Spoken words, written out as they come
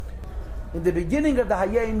In the beginning of the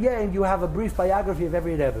Hayom Yom, you have a brief biography of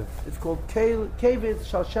every Rebbe. It's called Kevit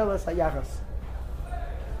Shalshelas Hayachas.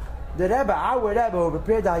 The Rebbe, our Rebbe, who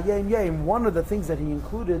prepared the Hayom Yom, one of the things that he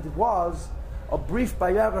included was a brief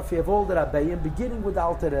biography of all the Rebbeim, beginning with the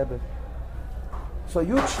Alter Rebbe. So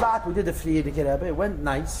Yud Shvat, we did the Frierdiker Rebbe. It went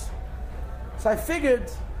nice. So I figured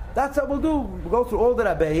that's what we'll do. We'll go through all the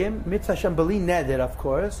Rebbeim, Mitzvah Shem Beli Neder, of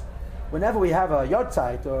course. Whenever we have a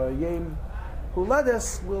Yortzeit or a Yom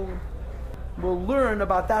Huledes, we'll learn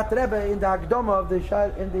about that Rebbe in the Hagdama of the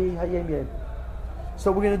Hayom Yom.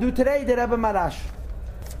 So we're going to do today the Rebbe Maharash.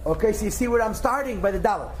 Okay, so you see where I'm starting by the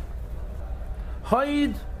Dalet.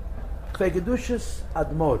 Hoid Kvegedushas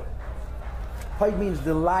Admor. Hoid means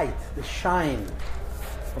the light, the shine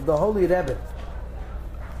of the Holy Rebbe.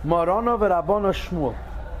 Marano v'Rabbono Shmuel.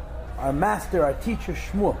 Our master, our teacher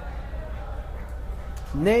Shmuel.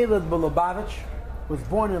 Neilad Lubavitch, was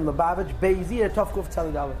born in Lubavitch, Be'ezir Tovkuf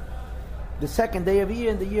Tzalidal. The second day of the year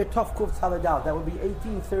in the year Tovkuf Tzalidal. That would be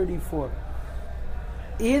 1834.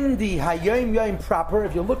 In the Hayom Yom proper,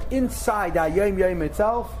 if you look inside the Hayom Yom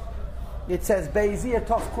itself, it says Be'ezir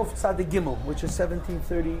Tovkuf Tzadigimel, which is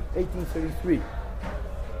 1833.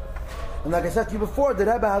 And like I said to you before, the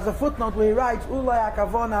Rebbe has a footnote where he writes Ulay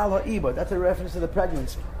Akavon Al Ha'iba. That's a reference to the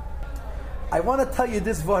pregnancy. I want to tell you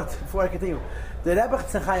this word before I continue. The Rebbe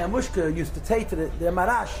Chaim used to say to the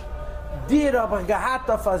Maharash, Dir aber gehat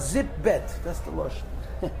auf a zip bet. That's the Lashon.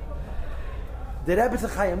 The Rebbe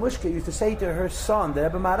Chaim used to say to her son, the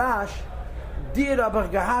Rebbe Maharash, Dir aber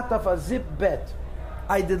gehat auf a zip bet.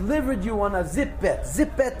 I delivered you on a zip bet.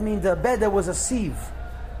 Zip bet means a bed that was a sieve,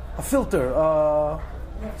 a filter, a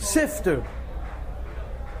sifter.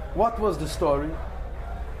 What was the story?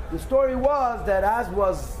 The story was that, as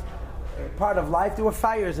was part of life, there were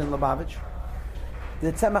fires in Lubavitch.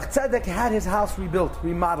 The Tzemach Tzedek had his house rebuilt,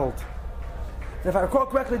 remodeled. And if I recall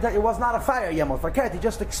correctly, that it was not a fire, Yemot Faket. He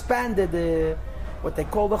just expanded what they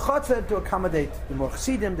call the Chotzer to accommodate the more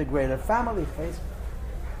Chassidim, the greater family.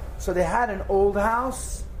 So they had an old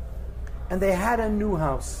house and they had a new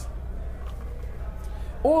house.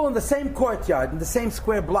 All in the same courtyard, in the same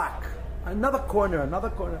square block. Another corner.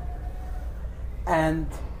 And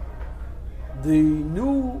the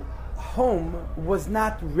new home was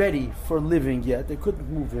not ready for living yet. They couldn't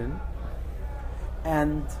move in.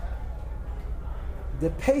 And the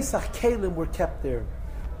Pesach Kalim were kept there.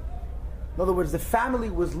 In other words, the family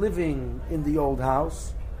was living in the old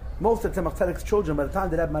house. Most of Tzemach Tzedek's children, by the time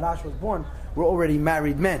that Rebbe Maharash was born, were already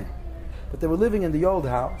married men. But they were living in the old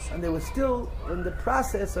house, and they were still in the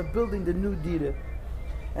process of building the new Dira.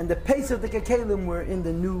 And the Pesach of the Kalim were in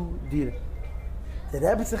the new Dira. The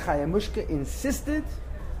Rebbe Chaim insisted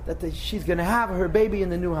that she's going to have her baby in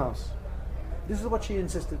the new house. This is what she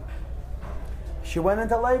insisted. She went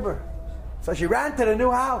into labor. So she ran to the new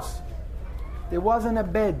house. There wasn't a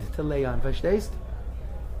bed to lay on, verstehst?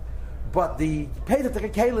 But the Pesach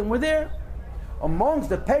Kalim were there. Amongst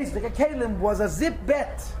the Pesach Kalim was a zip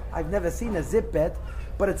bet. I've never seen a zip bet,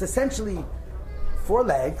 but it's essentially 4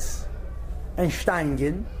 legs and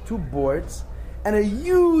steingen, 2 boards, and a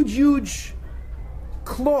huge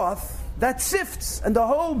cloth that sifts, and the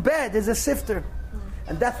whole bed is a sifter.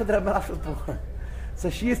 And that's what Rebbe Maharash was born. So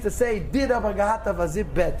she used to say, Dir aber gehat auf a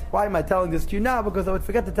zip bet. Why am I telling this to you now? Because I would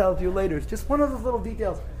forget to tell it to you later. It's just one of those little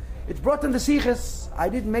details. It's brought in the Siches. I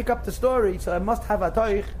didn't make up the story, so I must have a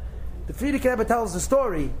toich. The Frierdiker Rebbe tells the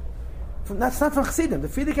story. That's not from Chassidim. The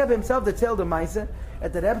Frierdiker Rebbe himself that told the Maise,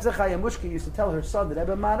 at the Rebbe Chaim used to tell her son, the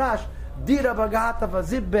Rebbe Maharash, Dir aber gehat auf a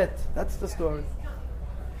zip bet. That's the story.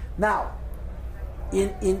 Now,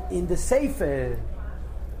 in the Sefer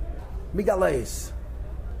Migaleis,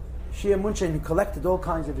 Shia Munchen collected all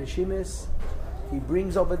kinds of Rishimis. He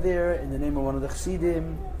brings over there, in the name of one of the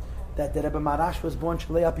Chassidim, that the Rebbe Maharash was born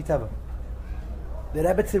Shalei Apitava. The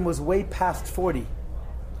Rebbetzin was way past 40.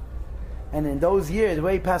 And in those years,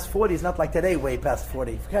 way past 40 is not like today, way past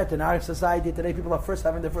 40. Forget, in our society today, people are first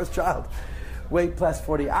having their first child. Way past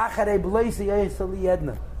 40. Acharei B'loisi Yesali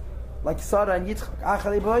Yedna. Like Sarah and Yitzchak.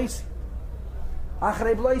 Acharei B'loisi.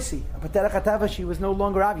 Acharei B'loisi. Apaterach Hatava, she was no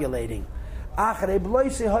longer ovulating. Acharei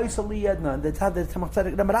B'loisi Yesali Yedna. And that's how the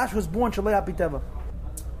Maharash was born Shalei Apitava.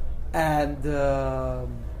 And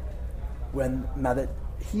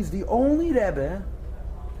he's the only Rebbe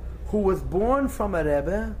who was born from a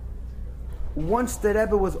Rebbe once the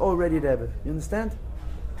Rebbe was already Rebbe. You understand?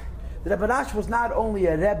 The Rebbe Maharash was not only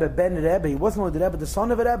a Rebbe, Ben Rebbe, he wasn't only the Rebbe, the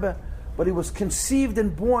son of a Rebbe, but he was conceived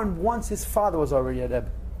and born once his father was already a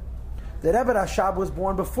Rebbe. The Rebbe Rashab was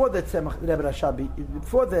born before the Rebbe Rashab,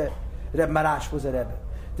 before the Rebbe Maharash was a Rebbe.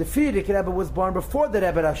 The Frierdiker Rebbe was born before the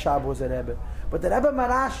Rebbe Rashab was a Rebbe. But the Rebbe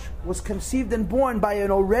Maharash was conceived and born by an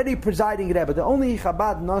already presiding Rebbe. The only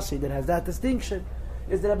Chabad Nasi that has that distinction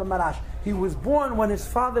is the Rebbe Maharash. He was born when his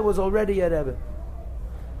father was already a Rebbe.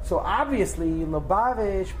 So obviously,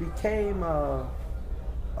 Lubavitch became a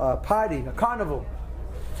party, a carnival.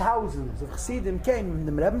 Thousands of Chassidim came in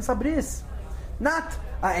the Rebbe's Sabris. Not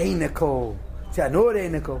a Einikol, Tianur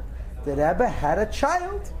Einikol. The Rebbe had a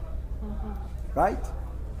child. Right?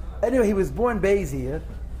 Anyway, he was born Beis here.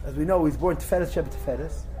 As we know, he was born Tiferes Sheba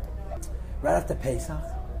Tiferes. Right after Pesach.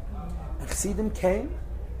 And Chassidim came.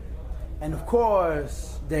 And of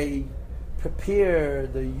course, they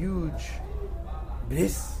prepared the huge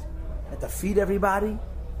bris and to feed everybody.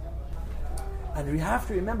 And we have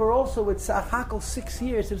to remember also it's Hakel 6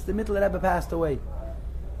 years since the Middle Rebbe passed away.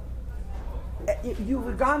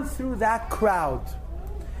 You've gone through that crowd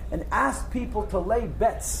and asked people to lay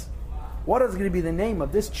bets. What is going to be the name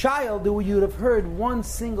of this child? Who you'd have heard one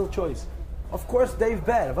single choice. Of course, Dave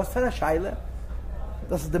Ber. Was für a Scheile?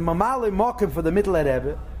 Das ist the Mamale Mokim for the Middle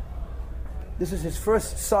Rebbe. This is his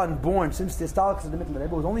first son born since the Stalks of the Middle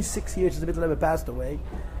Rebbe. It was only 6 years since the Middle Rebbe passed away.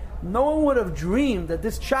 No one would have dreamed that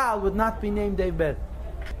this child would not be named Dave Ber.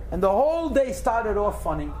 And the whole day started off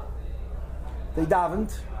funny. They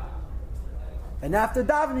davened. And after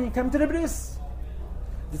davening, he came to the bris.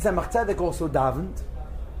 The Tzemach Tzedek also davened.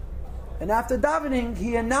 And after davening,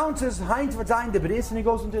 he announces Heinz wird sein the bris, and he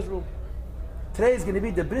goes into his room. Today is going to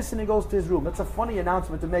be the bris, and he goes to his room. That's a funny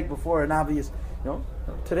announcement to make before an obvious,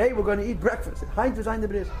 today we're going to eat breakfast. Heinz wird sein the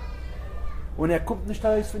bris. When kommt nicht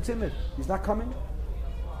aus vom Zimmer. He's not coming.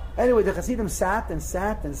 Anyway, the Chassidim sat and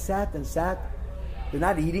sat and sat and sat. They're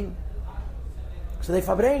not eating. So they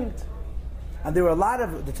verbringt. And there were a lot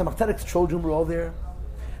of, the Tzemach Tzedek's children were all there.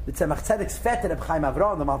 The Tzemach Tzedek's Vetter, Reb Chaim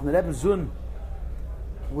Avraham, the Malten Rebbe's Zun,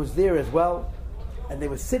 was there as well. And they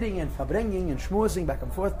were sitting and verbringing and schmoozing back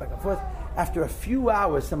and forth, back and forth. After a few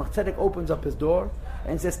hours, Tzemach Tzedek opens up his door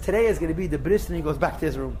and says, today is going to be the bris, and he goes back to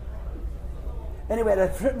his room. Anyway, at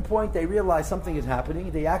a certain point, they realized something is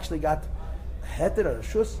happening. They actually got a heter or a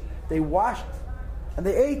shus. They washed and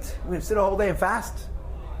they ate. We're going to sit a whole day and fast.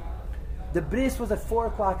 The bris was at 4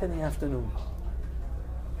 o'clock in the afternoon.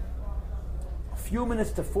 A few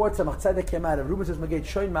minutes to 4, Tzemach Tzedek came out of room and says, Magait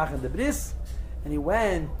Shoin Machen the bris. And he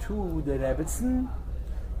went to the Rebbetzin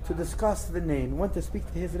to discuss the name. He went to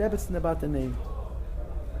speak to his Rebbetzin about the name.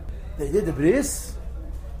 They did the bris,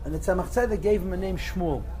 and the Tzemach Tzedek gave him a name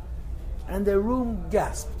Shmuel. And the room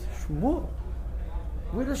gasped. Shmuel?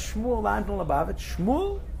 Where does Shmuel land on above it?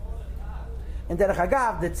 Shmuel? And Derech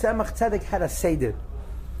Agav, the Tzemach Tzedek had a seder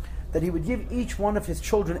that he would give each one of his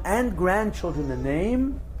children and grandchildren a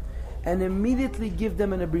name and immediately give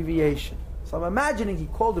them an abbreviation. So I'm imagining he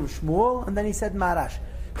called him Shmuel and then he said Maharash.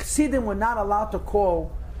 Chassidim were not allowed to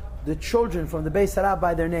call the children from the Beis Harab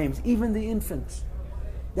by their names, even the infants.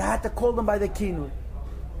 They had to call them by the kinur.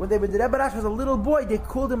 When the Rebbe Maharash was a little boy, they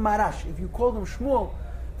called him Maharash. If you called him Shmuel,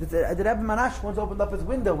 the Rebbe Maharash once opened up his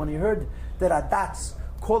window when he heard the Radatz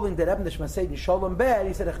calling the Rebbe Nishmasei Shalom Ber,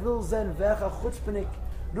 he said, "Ich will sein vecha chutzpahnik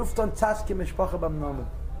ruft on tzadke mishpacha bam nomen."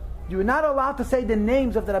 You were not allowed to say the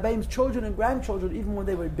names of the Rabbeim's children and grandchildren even when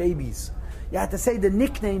they were babies. You had to say the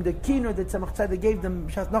nickname, the kinur that Tzemach Tzedek gave them,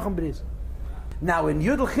 B'shas Nochem Bris. Now in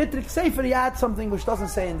Yudel Chitrik Sefer he had something which doesn't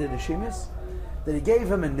say in the Neshimis, that he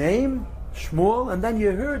gave him a name, Shmuel, and then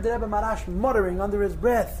you heard the Rebbe Maharash muttering under his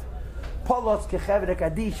breath, Polotz kechevre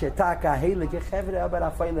kadishe, taka hele kechevre aber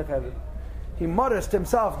afeile chevre. He mutters to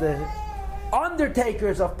himself, the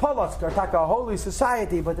undertakers of Polotsk are taka a holy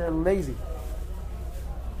society, but they're lazy.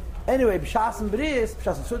 Anyway, B'shas and Bris,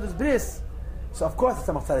 B'shas and Sudas Bris, so of course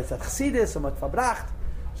the Tzemach Tzedek said Chassidus, and Verbracht.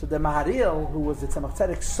 So the Maharil, who was the Tzemach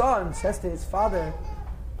Tzedek's son, says to his father,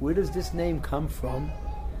 where does this name come from?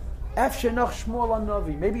 Efshe noch Shmuel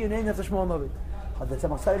Novi. Maybe your name after Shmuel Novi. But the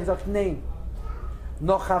Tzemach Tzedek sagt, name.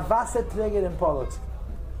 Noch Havase Träger in Polotsk.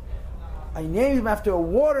 I named him after a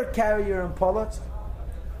water carrier in Polotsk,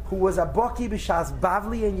 who was a Boki B'shas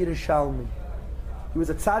Bavli and Yerushalmi. He was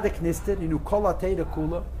a tzaddik nisted, he knew Kol HaTeira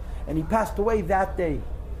Kula, and he passed away that day.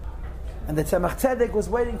 And the Tzemach Tzedek was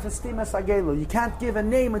waiting for Stimas Agelu. You can't give a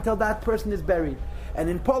name until that person is buried. And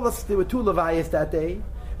in Polotsk there were 2 Levias that day,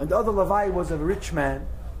 and the other Levi was a rich man,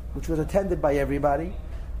 which was attended by everybody.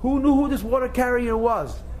 Who knew who this water carrier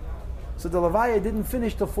was? So the Levi didn't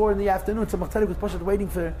finish till 4 in the afternoon. Tzemach Tzedek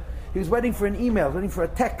was waiting for an email, waiting for a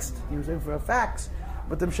text, he was waiting for a fax.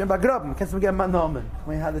 But the Mshem Bagrabim, can't get my nomen.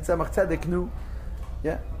 When how the Tzemach Tzedek knew.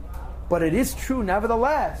 Yeah. But it is true,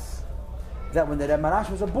 nevertheless, that when the Rebbe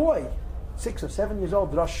Maharash was a boy, 6 or 7 years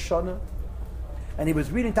old, Rosh Hashanah, and he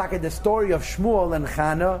was reading the story of Shmuel and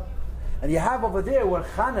Chana, And you have over there where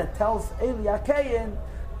Chana tells Eli HaKayin,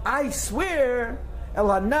 I swear, El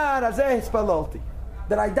Hanar Hazeh Hispalolti,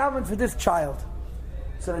 that I daven for this child.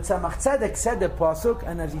 So the Tzemach Tzedek said the pasuk,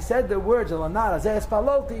 and as he said the words, El Hanar Hazeh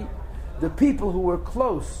Hispalolti, the people who were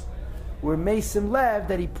close were Mesim Lev,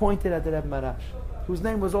 that he pointed at the Rebbe Maharash, whose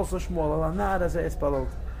name was also Shmuel, El Hanar Hazeh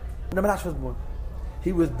Hispalolti. And the Maharash was born.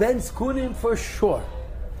 He was Ben Skunim for sure.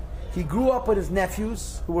 He grew up with his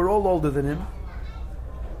nephews, who were all older than him,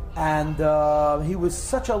 and he was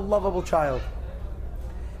such a lovable child.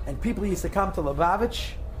 And people used to come to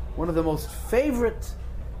Lubavitch. One of the most favorite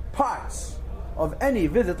parts of any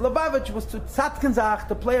visit Lubavitch was to Tzadkenzach,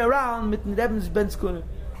 to play around mit den Rebbe's Ben Skunim.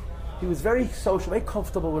 He was very social, very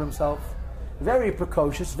comfortable with himself, very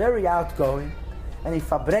precocious, very outgoing, and he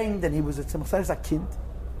verbringt, and he was a kind.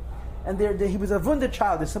 And he was a wonder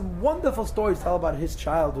child. There's some wonderful stories tell about his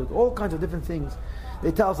childhood, all kinds of different things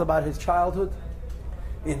they tell us about his childhood.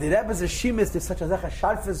 In the Rebbe's Rishimis, there's such a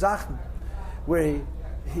sharfe Sachen, where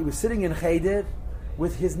he was sitting in Cheder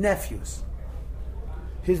with his nephews.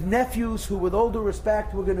 His nephews, who with all due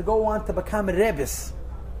respect, were going to go on to become Rebbes.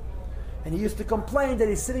 And he used to complain that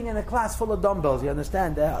he's sitting in a class full of dumbbells, you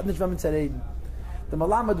understand? The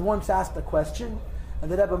Malamed once asked a question,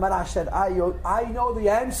 and the Rebbe Maharash said, I know the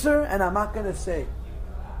answer, and I'm not going to say.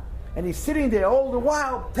 And he's sitting there all the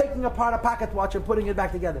while, taking apart a pocket watch and putting it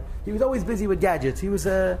back together. He was always busy with gadgets. He was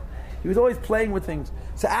always playing with things.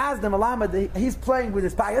 So as the Malamed, he's playing with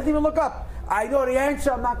his pocket. He doesn't even look up. I know the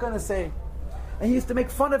answer, I'm not going to say. And he used to make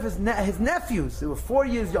fun of his nephews. They were 4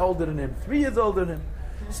 years older than him, 3 years older than him.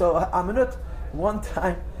 So Aminut, one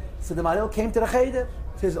time, so the Maril came to the Cheder.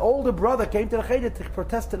 His older brother came to the Cheder to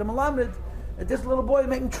protest to the Malamed. And this little boy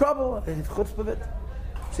making trouble. His chutzpah of it.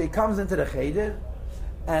 So he comes into the Cheder,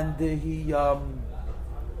 and he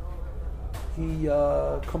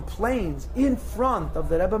complains in front of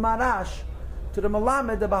the Rebbe Maharash to the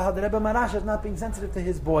Malamed about how the Rebbe Maharash is not being sensitive to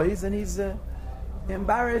his boys, and he's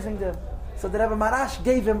embarrassing them. So the Rebbe Maharash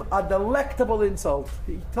gave him a delectable insult.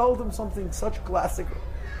 He told him something such classic.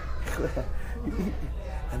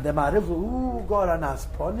 And the Mariv, God anas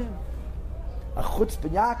ponim. A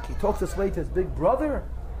chutzpah, he talks this way to his big brother.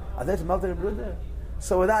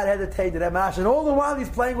 So without hesitating, the Rebbe Maharash, and all the while he's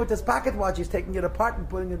playing with his pocket watch, he's taking it apart and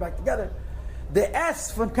putting it back together. The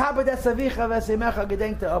S von Kabed es avicha v'esimecha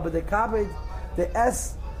gedenkt aber the Kabed, the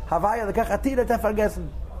S Havaya lekach atira te vergessen.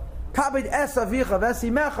 Kabed es avicha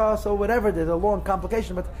v'esimecha, so whatever, there's a long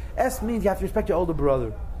complication, but S means you have to respect your older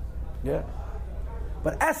brother. Yeah?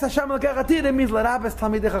 But Es Hashem lekach atira means l'rabes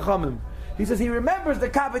talmidei chachamim. He says he remembers the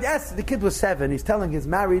Kabed S. The kid was 7. He's telling his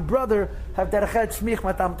married brother, "Have derechet shmich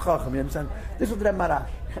matam tchacham." You understand? This was the Rebbe Maharash.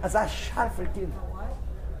 As a sharfer kid.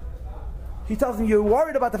 He tells him, "You're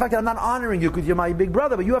worried about the fact that I'm not honoring you because you're my big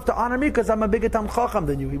brother, but you have to honor me because I'm a bigger tam chacham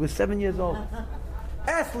than you." He was 7 years old.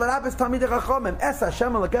 Es l'rabes talmidei chachamim. Es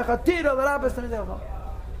Hashem lekach atira l'rabes talmidei chachamim.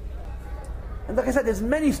 And like I said, there's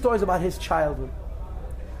many stories about his childhood.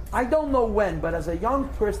 I don't know when, but as a young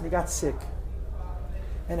person, he got sick.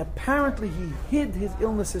 And apparently he hid his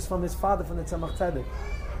illnesses from his father, from the Tzemach Tzedek.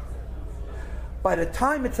 By the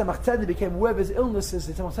time the Tzemach Tzedek became aware of his illnesses,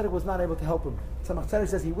 the Tzemach Tzedek was not able to help him. Tzemach Tzedek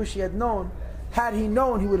says he wished he had known. Had he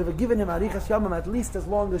known, he would have given him Arichas Yamim at least as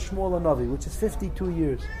long as Shmuel Hanavi, which is 52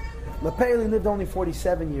 years. Lepeli lived only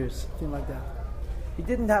 47 years, something like that. He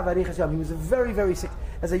didn't have Arichas Yamim. He was very, very sick.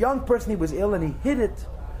 As a young person, he was ill, and he hid it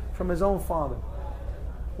from his own father.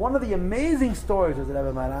 One of the amazing stories of the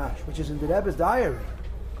Rebbe Maharash, which is in the Rebbe's diary,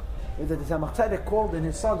 is that the Tzemach Tzedek called in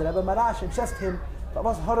his son, the Rebbe Maharash, and says to him,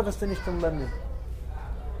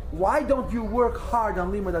 "Why don't you work hard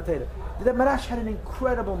on Limud HaTorah?" The Rebbe Maharash had an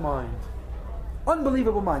incredible mind.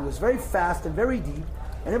 Unbelievable mind. It was very fast and very deep,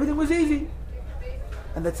 and everything was easy.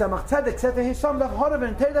 And the Tzemach Tzedek said to his son, so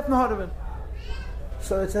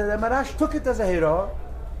the Rebbe Maharash took it as a hero,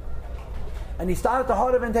 and he started the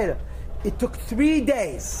Horav Torah. It took 3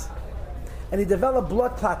 days, and he developed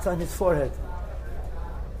blood clots on his forehead.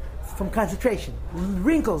 From concentration,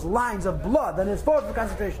 wrinkles, lines of blood on his forehead from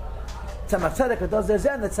concentration. Tzemach Tzedek does their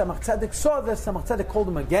zen. The Tzemach Tzedek saw this. Tzemach Tzedek called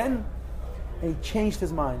him again, and he changed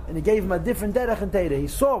his mind, and he gave him a different derech and Torah. He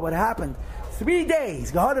saw what happened. 3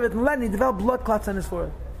 days, he developed blood clots on his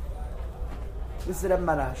forehead. This is the Rebbe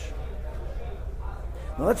Maharash.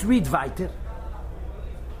 Now let's read weiter.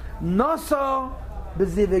 Noso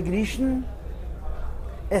bezivegrischen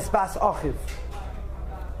es bas achiv.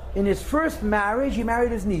 In his first marriage, he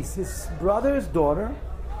married his niece, his brother's daughter.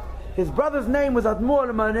 His brother's name was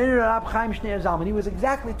Admor Manir Rab Chaim Shnei Zalman. He was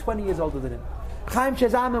exactly 20 years older than him. Chaim Shnei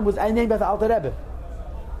Zalman was named after Alter Rebbe,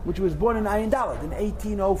 which was born in Ayin Dalet in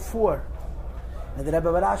 1804. And the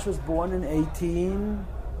Rebbe Maharash was born in 18...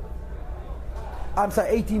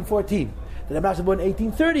 1814. The Rebbe Maharash was born in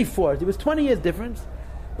 1834. There was 20 years difference.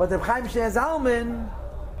 But the Reb Chaim Shneimeh Zalman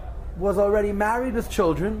was already married with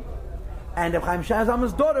children, and Reb Chaim Shneimeh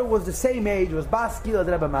Zalman's daughter was the same age, was Bas Gila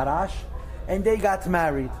the Rebbe Maharash, and they got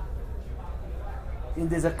married. And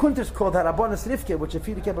there's a kuntres called Harabonis Rivke, which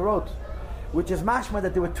Afidi Rebbe wrote, which is mashma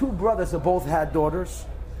that there were two brothers who both had daughters.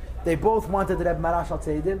 They both wanted the Rebbe Maharash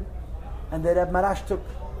al-Tzeidim, and the Rebbe Maharash took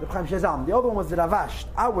Reb Chaim Shneimeh Zalman. The other one was the Ravash,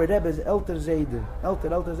 our Rebbe's Elter Zayde.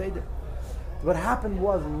 Elter Zayde. What happened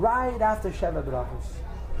was, right after Sheva Brachos,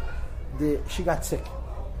 she got sick.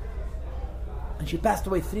 And she passed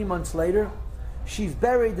away 3 months later. She's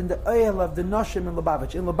buried in the oil of the Noshim in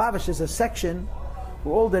Lubavitch. In Lubavitch is a section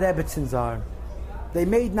where all the Rebbetzins are. They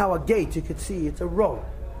made now a gate, you could see, it's a row.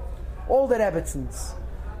 All the Rebbetzins.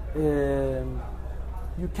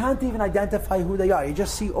 You can't even identify who they are. You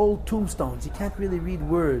just see old tombstones. You can't really read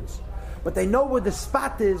words. But they know where the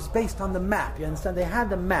spot is based on the map. You understand? They had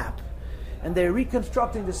the map. And they're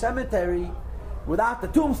reconstructing the cemetery without the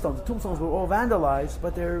tombstones. The tombstones were all vandalized,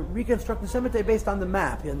 but they're reconstructing the cemetery based on the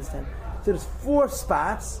map, you understand? So there's 4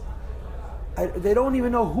 spots. They don't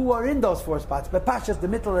even know who are in those 4 spots. But Pashas, the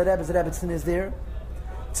middle of the Rebbe's Rebbetzin is there.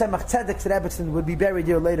 Tzemach Tzedek's Rebbetzin would be buried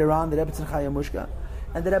there later on, the Rebbetzin Chaya Mushka.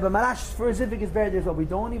 And the Rebbe Marash's first Zivik is buried there as well. We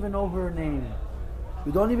don't even know her name.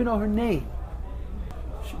 We don't even know her name.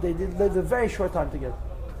 They lived a very short time together.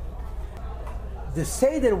 The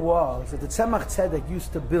Seder was that the Tzemach Tzedek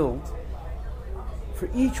used to build for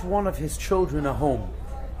each one of his children a home.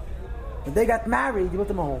 When they got married, he built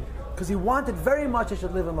them a home. Because he wanted very much they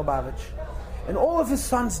should live in Lubavitch. And all of his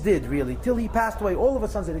sons did, really. Till he passed away, all of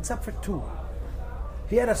his sons did, except for 2.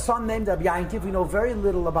 He had a son named Rabbi Yankiv. We know very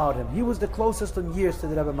little about him. He was the closest in years to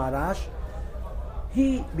the Rebbe Maharash.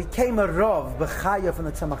 He became a Rav, B'chaya, from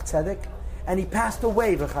the Tzemach Tzedek. And he passed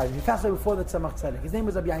away, B'chaya. He passed away before the Tzemach Tzedek. His name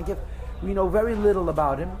was Rabbi Yankiv. We know very little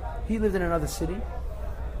about him. He lived in another city.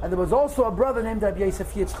 And there was also a brother named Rabbi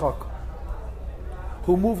Yosef Yitzchak,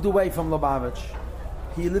 who moved away from Lubavitch.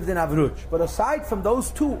 He lived in Avruch. But aside from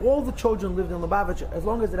those 2, all the children lived in Lubavitch as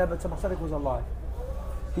long as the Rebbe Tzemach Tzedek was alive.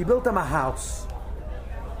 He built them a house.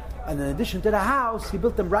 And in addition to the house, he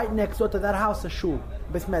built them right next door to that house a shul,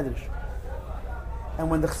 Beth Medrash. And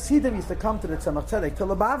when the Chassidim used to come to the Tzemach Tzedek, to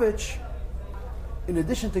Lubavitch, in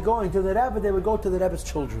addition to going to the Rebbe, they would go to the Rebbe's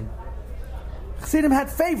children. Chassidim had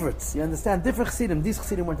favorites, you understand, different Chassidim. These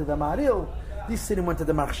Chassidim went to the Maharil, these Chassidim went to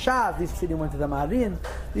the Marshav, these Chassidim went to the Maharin,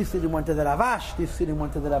 these Chassidim went to the Ravash, these Chassidim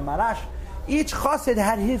went to the Maharash. Each Chassid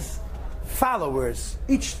had his followers.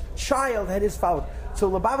 Each child had his followers. So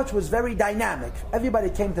Lubavitch was very dynamic. Everybody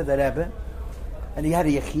came to the Rebbe, and he had a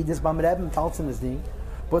Yechidus Bam Rebbe, Talzin his name.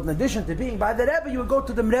 But in addition to being by the Rebbe, you would go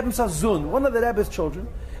to the Rebbe Sazun, one of the Rebbe's children,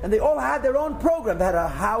 and they all had their own program. They had a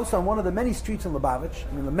house on one of the many streets in Lubavitch.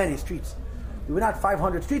 I mean, the many streets. There were not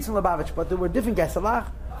 500 streets in Lubavitch, but there were different Gesalach.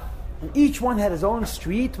 And each one had his own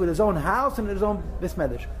street with his own house and his own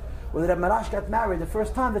bismedish. When the Rebbe Maharash got married the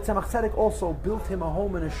first time, the Tzemach Tzedek also built him a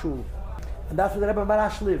home and a shul. And that's where the Rebbe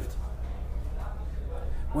Maharash lived.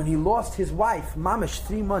 When he lost his wife, Mamish,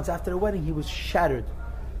 3 months after the wedding, he was shattered.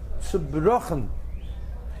 Subrochen.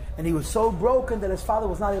 And he was so broken that his father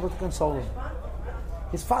was not able to console him.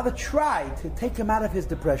 His father tried to take him out of his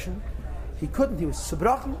depression. He couldn't. He was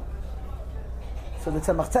subrochen. So the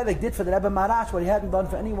Tzemach Tzedek did for the Rebbe Maharash what he hadn't done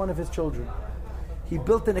for any one of his children. He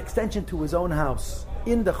built an extension to his own house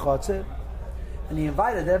in the Chotzer, and he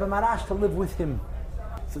invited the Rebbe Maharash to live with him.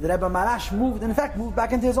 So the Rebbe Maharash moved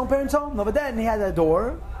back into his own parents' home. But then he had a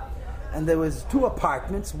door, and there was 2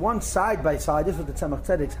 apartments, one side by side. This was the Tzemach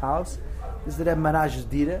Tzedek's house. This is the Rebbe Maharash's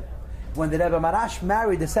dire. When the Rebbe Maharash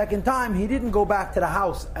married the second time, he didn't go back to the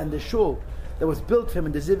house and the shul that was built for him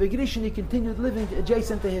in the Zivik Rishon. He continued living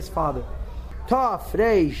adjacent to his father. Taf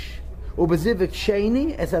Reish Ubezivik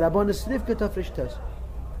Sheni as a Rabbonis Rivka Taf Reish Tes.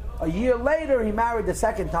 A year later, he married the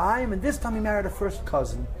second time, and this time he married a first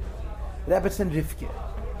cousin, Rebbetzin Rivka.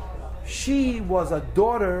 She was a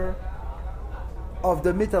daughter of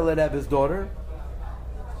the Mittel Rebbe's daughter,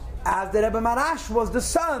 as the Rebbe Maharash was the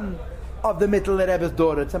son of the Mittel Rebbe's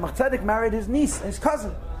daughter. Tzemach Tzedek married his niece, his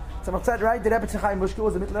cousin. Tzemach Tzedek, right? The Rebbe Tzechai Mushka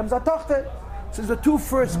was the Mittel Rebbe's tochter. So the 2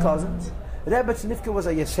 first cousins. Rebbe Tzedek was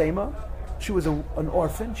a Yeshema. She was an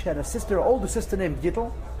orphan. She had a sister, an older sister named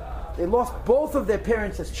Gittel. They lost both of their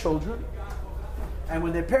parents as children. And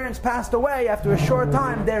when their parents passed away, after a short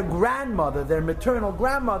time, their grandmother, their maternal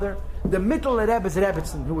grandmother, the Mittel Rebbe's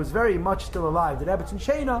Rebbetzin, who was very much still alive, the Rebbetzin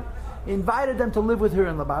Shena, invited them to live with her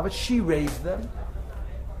in Lubavitch. She raised them.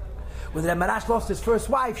 When the Maharash lost his first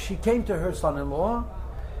wife, she came to her son-in-law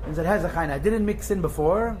and said, Hezechain, I didn't mix in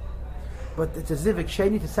before, but it's a Zivik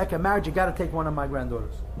Sheni, to second marriage, you got to take one of my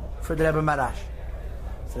granddaughters for the Rebbe Maharash.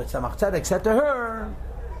 So the Tzemach Tzedek said to her,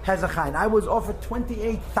 Hezachain, I was offered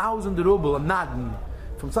 28,000 ruble, a madden,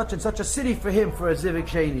 from such and such a city for him for a Zivik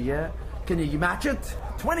Sheni, yeah? Can you match it?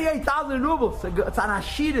 28,000 rubles. It's an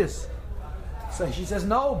Ashidis. So she says,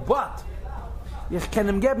 no, but ich kann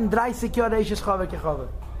ihm geben 30 Jahre Eishes Chava Kechava.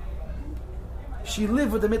 She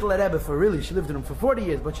lived with the Middle Rebbe she lived with him for 40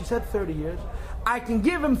 years, but she said 30 years. I can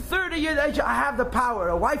give him 30 years, I have the power.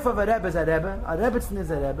 A wife of a Rebbe is a Rebbe, a Rebbetzin is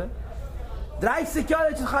a Rebbe. 30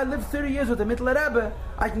 Jahre I lived 30 years with the Middle Rebbe,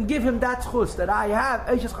 I can give him that schus that I have,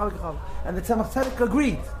 Eishes Chava Kechava. And the Tzemach Tzedek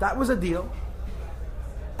agreed. That was a deal.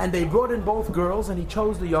 And they brought in both girls, and he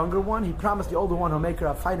chose the younger one. He promised the older one he'll make her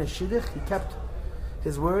a fine shidduch. He kept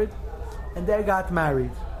his word. And they got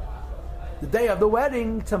married. The day of the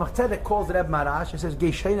wedding, Tzemach Tzedek calls Rebbe Maharash. He says,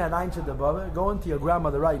 Geh sheina rein to the Baba. Go into your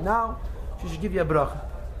grandmother right now. She should give you a bracha.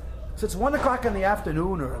 So it's 1 o'clock in the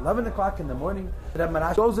afternoon or 11 o'clock in the morning. Rebbe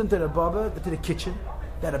Maharash goes into the Baba, to the kitchen.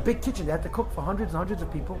 They had a big kitchen. They had to cook for hundreds and hundreds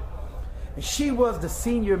of people. And she was the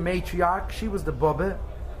senior matriarch. She was the Baba.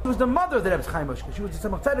 She was the mother of the Rebbe's Chaimushka. She was the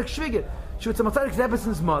Tzemach Tzedek Shviger. She was Tzemach Tzedek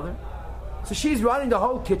Rebbe's mother. So she's running the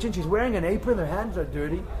whole kitchen. She's wearing an apron. Her hands are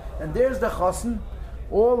dirty. And there's the chassan,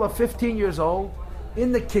 all of 15 years old,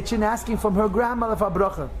 in the kitchen asking from her grandmother for a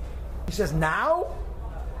bracha. He says, now?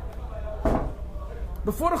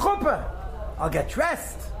 Before the chuppah, I'll get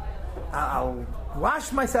dressed. I'll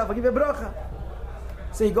wash myself. I'll give you a bracha.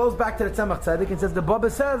 So he goes back to the Tzemach Tzedek and says, the Baba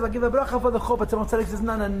says, I'll give a bracha for the chuppah. Tzemach Tzedek says,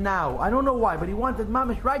 no, now. I don't know why, but he wanted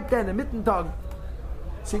mamish right then, a mittentag.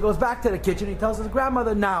 So he goes back to the kitchen. He tells his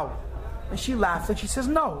grandmother, now. And she laughs and she says,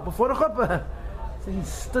 no, before the chuppah. So he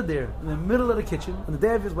stood there in the middle of the kitchen. On the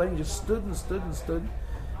day of his wedding, he just stood and stood and stood.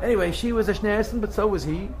 Anyway, she was a shneerson, but so was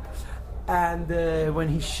he. And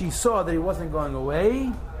when she saw that he wasn't going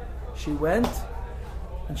away, she went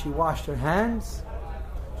and she washed her hands.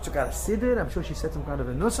 She took out a siddur. I'm sure she said some kind of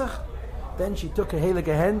a nusach. Then she took her heilige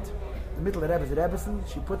hand, the middle of the Rebbe's Rebbeson.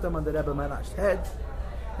 She put them on the Rebbe Maharash's head.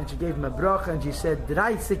 And she gave him a bracha and she said, 30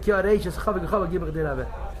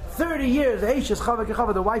 years, Eishes Chava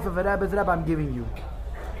Kechava, the wife of a Rebbe's Rebbe, I'm giving you.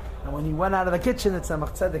 And when he went out of the kitchen, the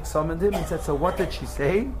Tzemach Tzedek summoned him and said, so what did she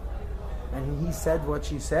say? And he said what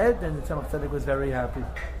she said, and the Tzemach Tzedek was very happy.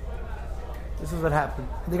 This is what happened.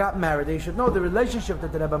 They got married. They should know the relationship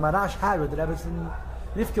that the Rebbe Maharash had with the Rebbe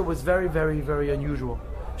Rivka was very, very, very unusual.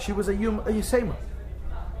 She was a Yisema.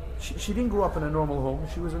 She didn't grow up in a normal home.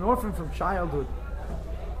 She was an orphan from childhood.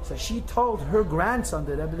 So she told her grandson,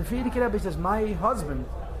 the Rebbe, the Friedrich Rebbe, says, my husband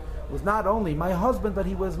was not only my husband, but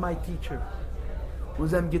he was my teacher. He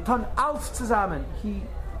was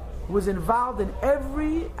involved in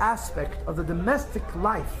every aspect of the domestic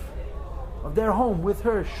life of their home with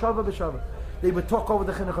her, shava b'shava. They would talk over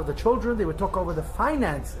the chinuch of the children. They would talk over the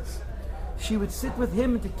finances. She would sit with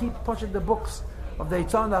him to keep pushing the books of the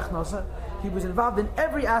Eitzah and the Achnosa. He was involved in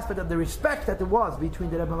every aspect of the respect that there was between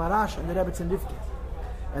the Rebbe Maharash and the Rebbe Tzendivke.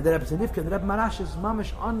 And the Rebbe Tzendivke and the Rebbe Maharash is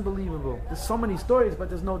mamish unbelievable. There's so many stories, but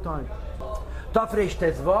there's no time. Tafresh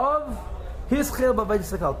Tetzvav, his chil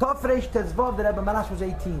b'vayisakal. Tafresh Tetzvav, the Rebbe Maharash was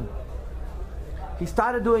 18. He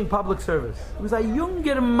started doing public service. He was a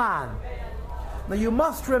younger man. Now you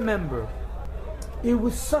must remember, it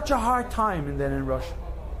was such a hard time in Russia.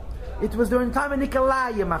 It was during the time of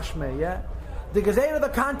Nikolai Machshmei, yeah? The Gazette of the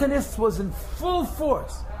Cantonists was in full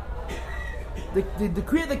force. The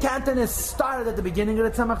decree of the Cantonists started at the beginning of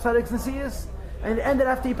the Tzemach Tzedek's Nesius, and it ended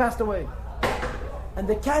after he passed away. And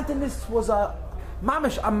the Cantonists was a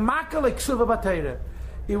mamish, a makalik suva batayra.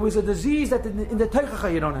 It was a disease that in the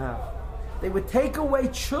Teichacha you don't have. They would take away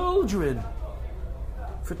children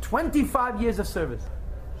for 25 years of service.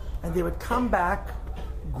 And they would come back,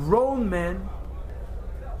 grown men,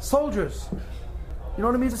 soldiers. You know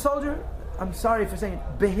what it means, a soldier? I'm sorry for saying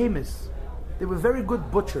it, behemoths. They were very good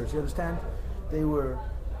butchers, you understand? They were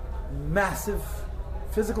massive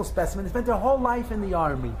physical specimens. They spent their whole life in the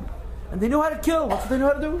army. And they knew how to kill. That's what they knew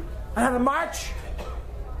how to do. And how to march.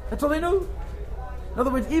 That's all they knew. In other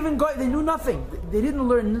words, even they knew nothing. They didn't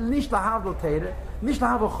learn nish lahavdol teira, nish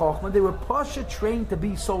lahavdol chochma. They were pasha trained to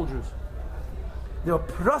be soldiers. They were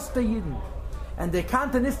prosta yidden. And the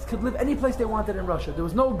Cantonists could live any place they wanted in Russia. There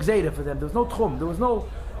was no gzeda for them. There was no tchum. There was no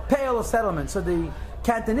pale of settlement. So the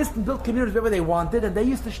Cantonists built communities wherever they wanted, and they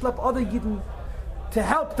used to schlep other yidden to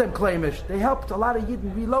help them claimish. They helped a lot of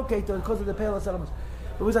yidden relocate because of the pale of settlements.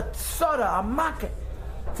 It was a tzara, a market.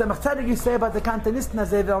 Tzemach Tzedek used to say about the Cantonisten,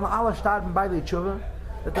 as they will all starben by the tshuva,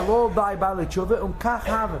 that they'll all die by the tshuva, kach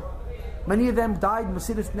have. Many of them died,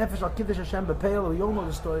 Mesiris Nefesh, al Kiddush Hashem, B'Peil, we all know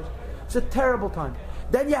the stories. It's a terrible time.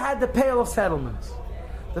 Then you had the Pale of Settlements.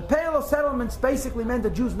 The Pale of Settlements basically meant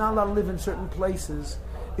that Jews not allowed to live in certain places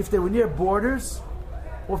if they were near borders,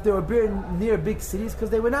 or if they were near big cities, because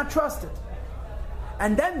they were not trusted.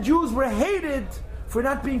 And then Jews were hated for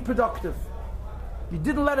not being productive. You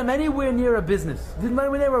didn't let them anywhere near a business. You didn't let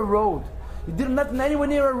them near a road. You didn't let them anywhere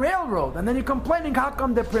near a railroad. And then you're complaining, how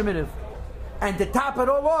come they're primitive? And to top it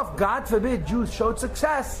all off, God forbid, Jews showed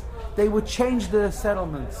success, they would change the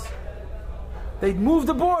settlements. They'd move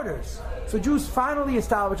the borders. So Jews finally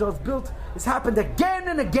established, it's happened again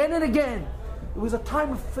and again and again. It was a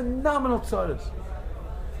time of phenomenal tzaras.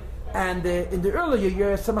 And in the earlier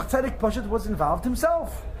years, Tzemach Tzedek Pashat was involved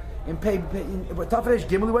himself. In Tafresh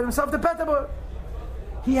Gimel, he went himself to Peterborough.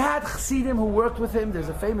 He had chassidim who worked with him. There's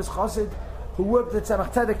a famous chassid who worked at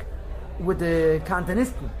Tzemach Tzedek with the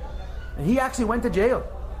Kantonisten. And he actually went to jail.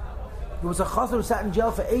 There was a chassid who sat in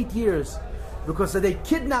jail for 8 years because they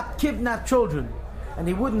kidnapped children. And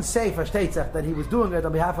he wouldn't say for Shteitzach that he was doing it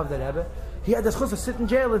on behalf of the Rebbe. He had the chus to sit in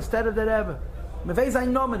jail instead of the Rebbe.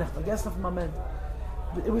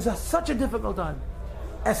 It was such a difficult time.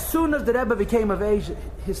 As soon as the Rebbe became of age,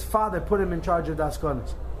 his father put him in charge of the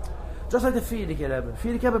Askonas. Just like the Frierdiker Rebbe.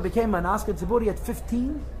 Frierdiker Rebbe became an Asken Tziburi at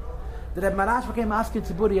 15. The Rebbe Maharash became Asken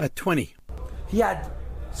Tziburi at 20. He had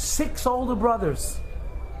 6 older brothers.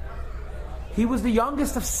 He was the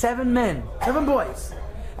youngest of 7 men, 7 boys.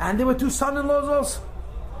 And there were 2 son-in-laws also.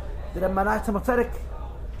 The Rebbe Maharash Tzemach Tzedek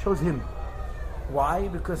chose him. Why?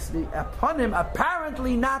 Because upon him,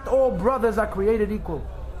 apparently not all brothers are created equal.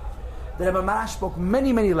 The Rebbe Maharash spoke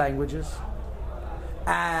many, many languages.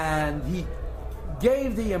 And he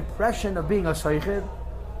gave the impression of being a soicher,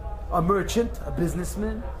 a merchant, a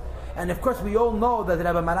businessman. And of course we all know that the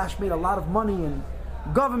Rebbe Maharash made a lot of money in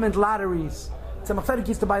government lotteries. Tzemach Tzedek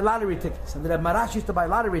used to buy lottery tickets, and the Rebbe Maharash used to buy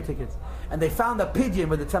lottery tickets. And they found a pidyon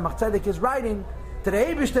where the Tzemach Tzedek is writing to the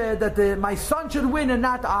Eibishter that my son should win and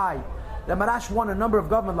not I. The Maharash won a number of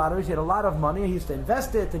government lotteries. He had a lot of money. He used to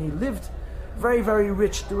invest it, and he lived very, very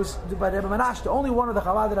rich. There was, by the Rebbe Maharash, the only one of the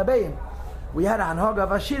Chabad Rebbeim. We had a Hanhaga of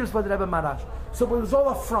Ashiris by the Rebbe Maharash. So it was all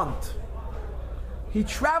a front. He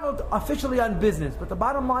traveled officially on business, but the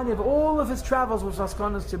bottom line of all of his travels was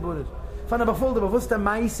Askonas Tziburis. Fana before the Bavusta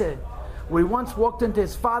Maise, where he once walked into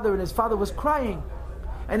his father, and his father was crying,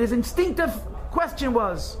 and his instinctive question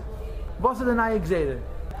was, "What's the Nayik Zeder?"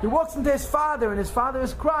 He walks into his father, and his father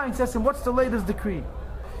is crying, says to him, "What's the latest decree?"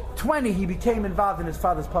 20, he became involved in his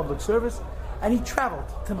father's public service, and he traveled.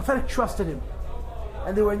 Tzemach Tzedek trusted him.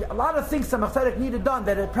 And there were a lot of things Tzemach Tzedek needed done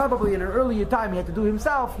that probably in an earlier time he had to do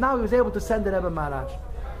himself. Now he was able to send the Rebbe Maharash.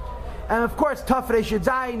 And of course, Tafresh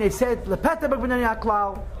Zayin, they said, Lepetabak B'nai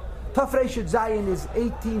Aklal. Tafresh Zayin is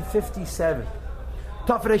 1857.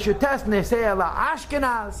 Tafresh Tes, they say,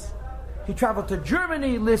 Ashkenaz. He traveled to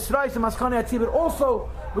Germany, Lisrais and Maskane Atzibur, also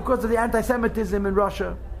because of the anti-Semitism in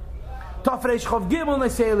Russia. Tafresh Chav Gimel, they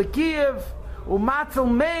say, Kiev. Umatzel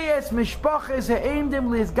meyes mishpaches he'emdim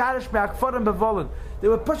lizgarish be'akforim bevolen. They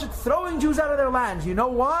were throwing Jews out of their lands. You know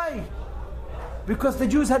why? Because the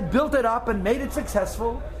Jews had built it up and made it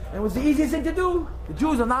successful, and it was the easiest thing to do. The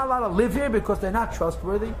Jews are not allowed to live here because they're not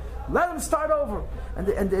trustworthy. Let them start over. And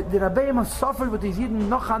the Rebbeim have suffered with these Yidden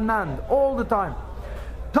Nochanand all the time.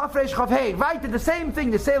 Tafresh Chav Hey, right, the same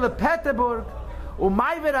thing. They say Peterburg. They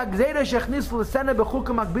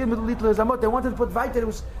wanted to put weiter.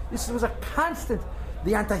 This was a constant.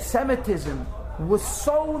 The anti-Semitism was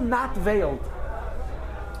so not veiled.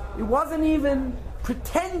 It wasn't even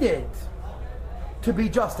pretended to be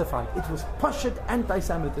justified. It was pashut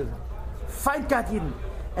anti-Semitism. Fight got hidden.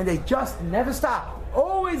 And they just never stopped.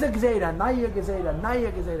 Always a gzeira, naya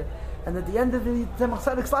gzeira. And at the end of the Tzemach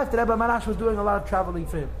Tzedek's life, the Rebbe Maharash was doing a lot of traveling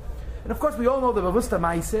for him. And of course, we all know the Bavusta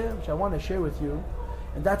Maise, which I want to share with you.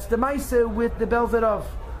 And that's the Maise with the Belzerov,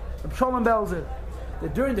 the Sholem Belzer.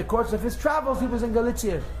 That during the course of his travels, he was in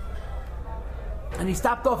Galicia. And he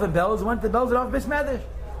stopped off in Belz, went to Belzerov Bismedish.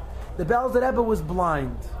 The Belzer Rebbe was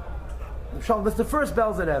blind. That's the first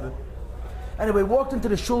Belzer Rebbe. Anyway, walked into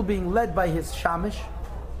the shul being led by his Shamish.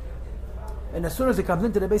 And as soon as he comes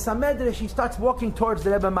into the Beis HaMedrash, he starts walking towards the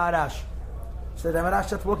Rebbe Maharash. So the Rebbe Maharash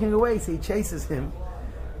starts walking away, so he chases him.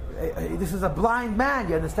 This is a blind man,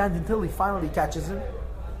 you understand, until he finally catches him.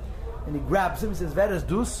 And he grabs him and says, "Wer ist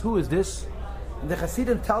dus? Who is this?" And the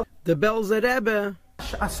Hasidim tell the Belzer Rebbe,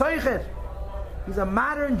 a soicher. He's a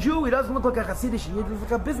modern Jew. He doesn't look like a Hasidish. He looks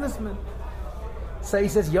like a businessman. So he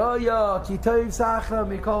says, ki toiv sachra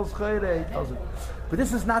mikol schreire. He tells him. But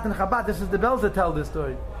this is not in Chabad. This is the Belzer tell this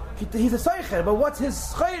story. He's a soicher, but what's his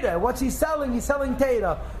schreire? What's he selling? He's selling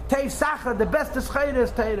teira. Toiv sachra, the best of schreire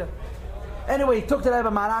is teira. Anyway, he took the Rebbe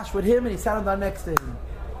Maharash with him and he sat him down next to him.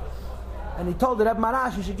 And he told the Rebbe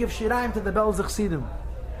Maharash he should give shirayim to the Belzer Chassidim.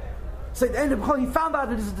 So he found out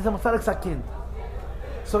that this is the Tzemach Tzedek's kind.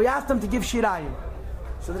 So he asked him to give shirayim.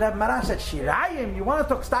 So the Rebbe Maharash said, Shirayim, you want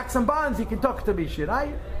to talk stocks and bonds, you can talk to me,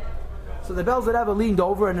 Shirayim. So the Belzer Rebbe leaned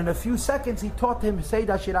over, and in a few seconds he taught him say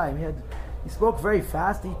that Shirayim. He spoke very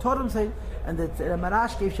fast. He taught him say, and the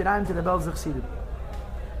Maharash gave Shirayim to the Belzer Chassidim.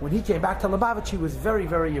 When he came back to Lubavitch, he was very,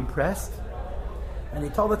 very impressed, and he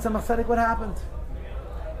told the Tzemach Tzedek what happened.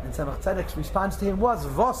 And Tzemach Tzedek's response to him was,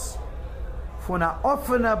 "Vos von a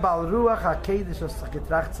offene Bal Ruach HaKedesh has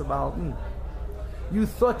getracht zu behalten." You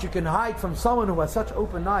thought you can hide from someone who has such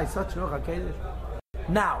open eyes, such Ruach HaKedesh.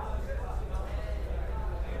 Now,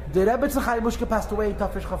 the Rebbe Tzachai Mushke passed away in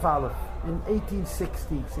Tafish Chaf Aleph in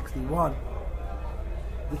 1860-61.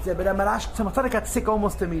 The Rebbe Tzemach Tzedek got sick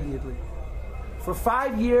almost immediately. For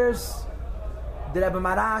 5 years, the Rebbe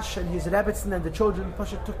Maharash and his Rebbetzin and the children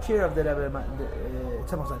took care of the Rebbe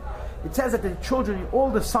Tzemach Tzedek. It says that the children, all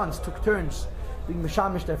the sons, took turns being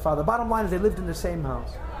Mishamish their father. Bottom line is they lived in the same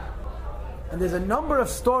house. And there's a number of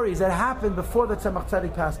stories that happened before the Tzemach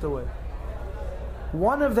Tzedek passed away.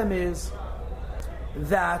 One of them is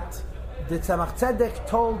that the Tzemach Tzedek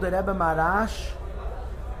told the Rebbe Maharash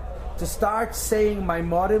to start saying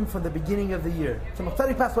Maimorim from the beginning of the year. Tzemach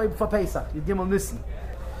Tzedek passed away before Pesach, Yud Gimel Nisan.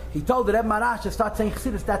 He told the Rebbe Maharash to start saying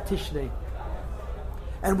Chassidus that Tishrei.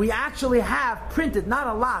 And we actually have printed, not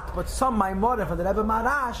a lot, but some Maimorim from the Rebbe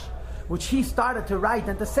Maharash, which he started to write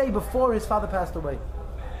and to say before his father passed away.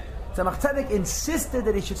 Tzemach Tzedek insisted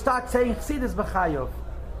that he should start saying Chassidus B'Chayov.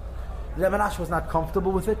 The Rebbe Maharash was not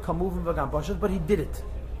comfortable with it, but he did it.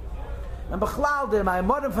 And B'chlal, the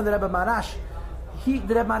Maimorim from the Rebbe Maharash, the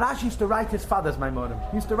Rebbe Maharash used to write his father's Maimorim.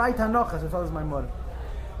 He used to write Hanochas, his father's Maimorim.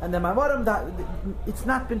 And the Maimorim, it's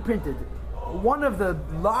not been printed. One of the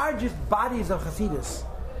largest bodies of Chassidus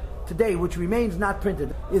today, which remains not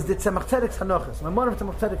printed, is the Tzemach Tzedek's Hanochas, Maimorim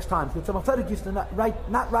Tzemach Tzedek's time. The Tzemach Tzedek used to not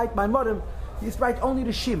write Maimorim, he used to write only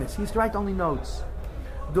the Shemis, he used to write only notes.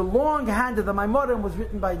 The long hand of the Maimorim was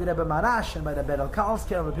written by the Rebbe Maharash and by the Rebbe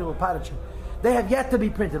Kalsker and the people of Parachim. They have yet to be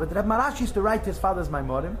printed, but the Rebbe Maharash used to write his father's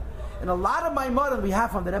Maimorim, and a lot of Maimorim we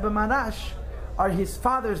have from the Rebbe Maharash are his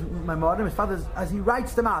father's Maimorim. His father's, as he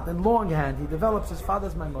writes them out in longhand, he develops his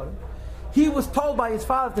father's Maimorim. He was told by his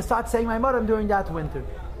father to start saying Maimorim during that winter.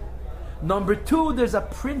 Number two, there's a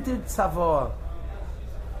printed tzavah.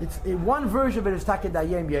 It's in one version of it is Taked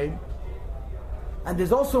Ayem Yem, and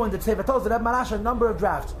there's also in the Tzevatos, the Rebbe Maharash, a number of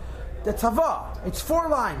drafts. The tzavah, it's 4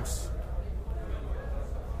 lines.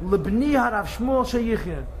 Lebni harav Shmuel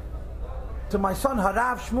sheyichir, to my son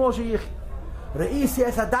harav Shmuel sheyichir. Re'isi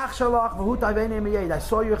es hadach shalach v'hu taveni miyed. I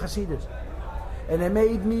saw your Chassidus, and it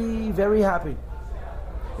made me very happy.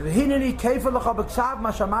 V'hineni kefer lecha b'ksav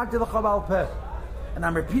ma shamarti lecha b'al peh. And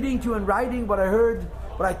I'm repeating to you in writing what I heard,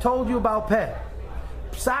 what I told you about peh.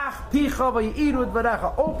 Psach picha v'yiru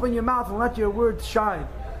dvarecha. Open your mouth and let your words shine.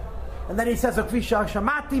 And then he says,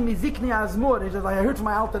 shamati mizikni azmur. He says, I heard from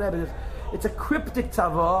my Alter Rebbe. It's a cryptic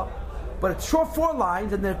tzavah, but it's short 4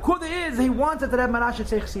 lines, and the kudah is he wants that the Rebbe Maharash should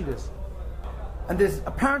say Chassidus. And there's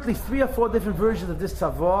apparently 3 or 4 different versions of this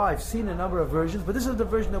tzavah. I've seen a number of versions, but this is the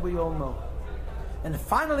version that we all know. And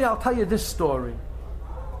finally, I'll tell you this story: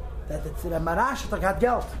 that the Rebbe Maharash had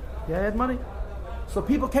geld, he had money, so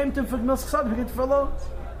people came to him for milk, for loans.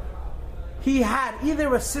 He had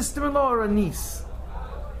either a sister-in-law or a niece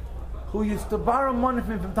who used to borrow money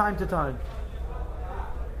from him from time to time.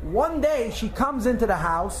 One day, she comes into the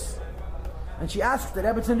house and she asks the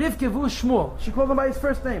Rebbetzin, Rivke vu Shmuel. She called him by his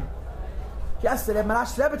first name. She asks the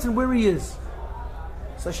Rebbetzin where he is.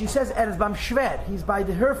 So she says, Er is bam Shved. He's by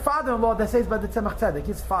her father-in-law that says by the Tzemach Tzedek,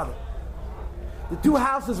 his father. The 2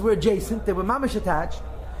 houses were adjacent, they were mamish attached,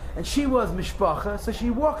 and she was mishpacha, so she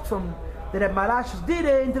walked from the Rebbe Maharash's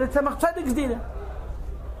dire into the Tzemach Tzedek's dire.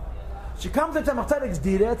 She comes to Tzemach Tzedek's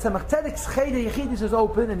dire, Tzemach Tzedek's cheder yechidus is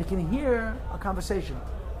open, and you can hear a conversation.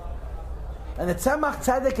 And the Tzemach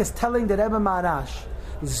Tzedek is telling the Rebbe Maharash,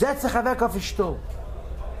 Zetz chavek auf shtul.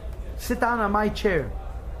 Sit down on my chair.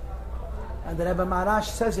 And the Rebbe Maharash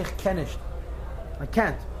says, Ich kennish. I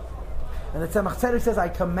can't. And the Tzemach Tzedek says, I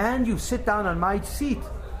command you, sit down on my seat.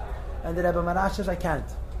 And the Rebbe Maharash says, I can't.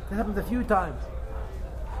 It happens a few times.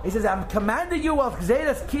 He says, I'm commanding you,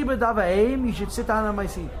 you should sit down on my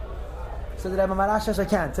seat. So the Rebbe Maharash says, I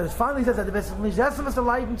can't. So finally he says,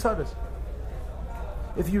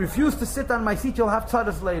 if you refuse to sit on my seat, you'll have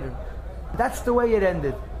tzaddas later. That's the way it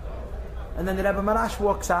ended. And then the Rebbe Maharash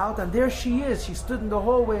walks out, and there she is. She stood in the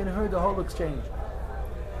hallway and heard the whole exchange.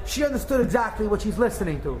 She understood exactly what she's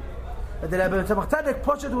listening to. But the Rebbe Tzemach Tzedek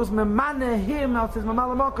Poshet was memane him out his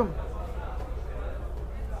mamala makom.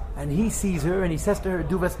 And he sees her and he says to her,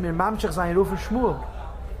 Du wirst mir mamshach sein rufen Shmuel.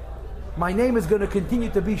 My name is going to continue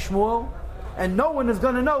to be Shmuel, and no one is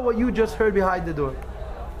going to know what you just heard behind the door.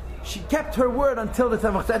 She kept her word until the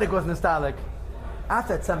Tzemach Tzedek was nostalgic.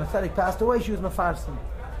 After Tzemach Tzedek passed away, she was Mefarsim.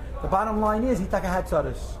 The bottom line is, he took a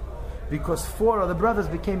hatzaris, because 4 other brothers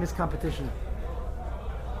became his competition.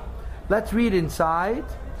 Let's read inside.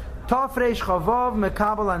 Tofresh Chavav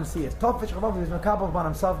Mekabel Anasiyas. Tofresh Chavav was Mekabel upon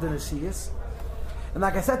himself the Nasiyas. And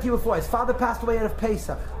like I said to you before, his father passed away out of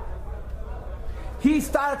Pesach. He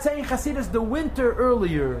started saying Chasidus the winter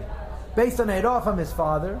earlier, based on a Hira from his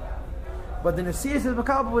father. But the Nasiyas is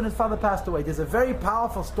Mekabel when his father passed away. There's a very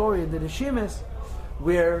powerful story in the Neshimis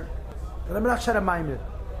where the Maharash said a Maimer.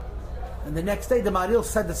 And the next day the Maril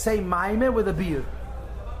said the same Maimer with a beer.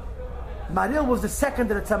 Maril was the second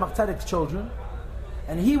of the Tzemach Tzedek's children,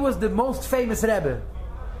 and he was the most famous Rebbe.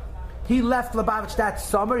 He left Lubavitch that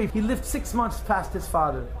summer. He lived 6 months past his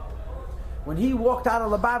father. When he walked out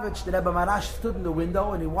of Lubavitch, the Rebbe Maharash stood in the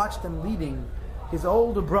window and he watched him leading his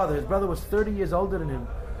older brother. His brother was 30 years older than him,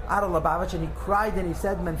 out of Lubavitch, and he cried and he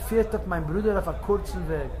said, "Man fährt auf mein Bruder auf a kurzen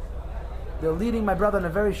Weg." They're leading my brother on a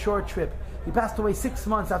very short trip. He passed away 6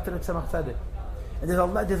 months after the Tzemach Tzedek. And there's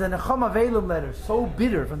a Nechama Veilum letter, so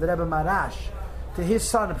bitter, from the Rebbe Maharash to his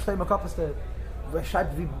son, Shlomo Kapasted.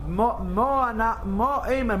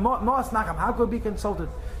 How could be consulted?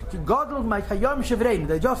 They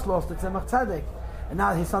just lost the Tzemach Tzedek, and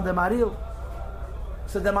now his son the Maril.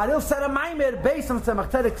 So the Maril said a Maimer based on Tzemach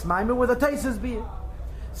Tzedek's Maimer with a Taisus beer.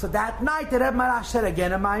 So that night the Rebbe Maharash said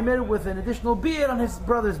again a Maimer with an additional beer on his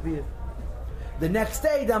brother's beer. The next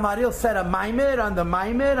day the Maril said a Maimer on the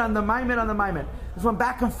Maimer on the Maimer on the Maimer. This went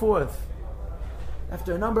back and forth.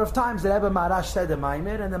 After a number of times, the Rebbe Maharash said the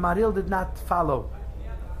Maimer, and the Maril did not follow.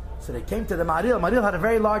 So they came to the Maril. Maril had a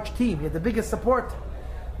very large team. He had the biggest support.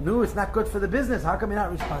 No, it's not good for the business. How come you're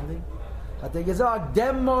not responding? Hat gesagt,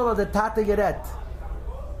 dem Mol der Tate gerät.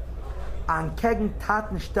 An kegen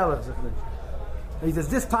Taten stelle sich nicht. He says,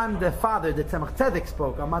 this time the father, the Tzemach Tzedek,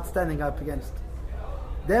 spoke. I'm not standing up against.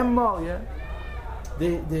 Dem Mol, yeah?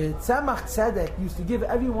 The Tzemach Tzedek used to give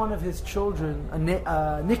every one of his children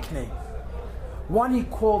a nickname. One he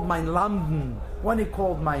called mein Landen, one he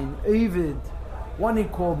called mein Ovid, one he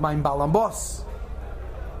called mein Balambos,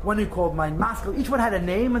 one he called mein Maskell. Each one had a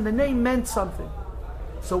name, and the name meant something.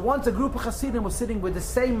 So once a group of Hasidim was sitting with the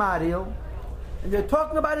same Maril, and they're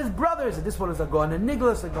talking about his brothers, and this one is a Gon and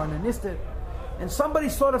Niglas, a Gon and Nister, and somebody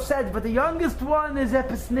sort of said, but the youngest one is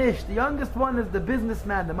Epis the youngest one is the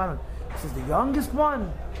businessman, the man. He says, the youngest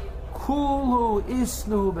one, Kulu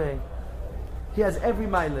Isnube. He has every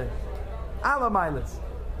mile. Alla miles.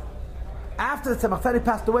 After the Tzemach Tzedek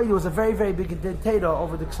passed away, there was a very, very big dictator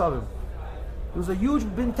over the Ksavim. There was a huge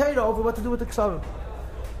dictator over what to do with the Ksavim.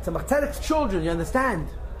 Tzemach Tzedek's children, you understand?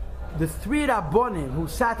 The 3 Rabbonim who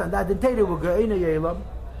sat on that dictator were Ge'ina Yelam,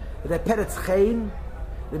 the Peretz Chain,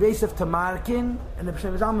 the base of Tamarkin, and the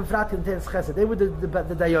B'Shem Zalman Frat and Teretz Chesed. They were the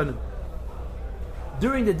Dayanim.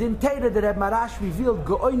 During the dictator, the Rebbe Maharash revealed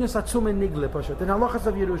Ge'oinus Atzum and Nigle, Pashat, in Halachas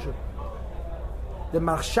of Yerusha. The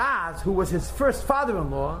Marshaz, who was his first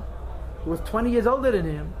father-in-law, who was 20 years older than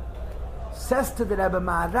him, says to the Rebbe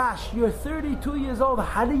Maharash, you're 32 years old,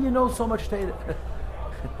 how do you know so much Torah?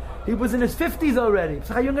 He was in his 50s already. He's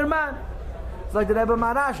a younger man. It's like the Rebbe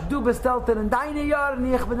Maharash, du bist älter in deine Jahre, und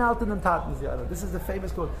ich bin älter in Tatens Jahre. This is the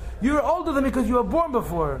famous quote. You're older than me because you were born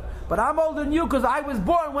before, but I'm older than you because I was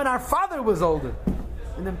born when our father was older.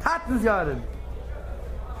 In the Tatens Jahre.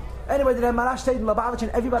 Anyway, the Rebbe Maharash stayed in Lubavitch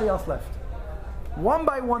and everybody else left. One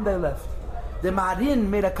by one they left. The Marin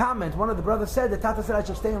made a comment. One of the brothers said, the Tata said I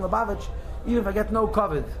should stay in Lubavitch even if I get no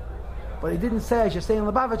covered. But he didn't say I should stay in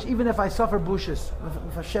Lubavitch even if I suffer bushes.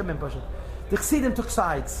 The Chassidim took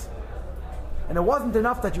sides. And it wasn't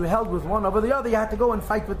enough that you held with one over the other, you had to go and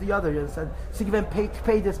fight with the other. You understand? Sie gewinnen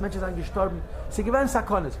Peides, Menschen sind gestorben. Sie gewinnen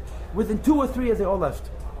Sakonis. Within 2 or 3 years they all left.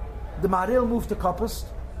 The Maril moved to Koppus,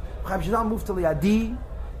 Chaim Shadam moved to Liadi,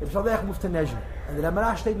 Ibn Shalech moved to Nezh. And the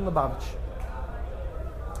Maharash stayed in Lubavitch.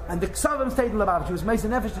 And the Ksavim stayed in Lubavitch. He was Meis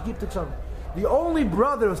Nefesh to keep the Ksavim. The only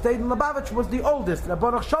brother who stayed in Lubavitch was the oldest,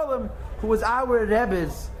 Rabbanach Shalom, who was our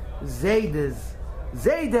Rebbe's Zaydas.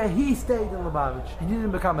 Zayda, he stayed in Lubavitch. He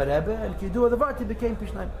didn't become a Rebbe, and Kidu Adavart, he became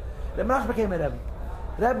Pishnaim. The Maharash became a Rebbe.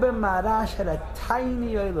 Rebbe Maharash had a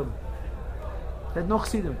tiny oilam. He had no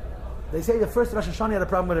Chassidim. They say the first Rosh Hashanah had a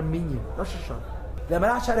problem with a minyan. Rosh Hashanah. The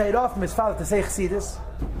Maharash had a hit off from his father to say Chassidus.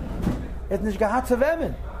 Et nicht gehat zu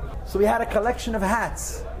wemmen. So he had a collection of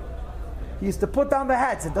hats. He used to put down the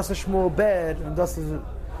hats, and das ist Shmuel Ber, and das ist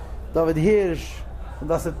David Hirsch, and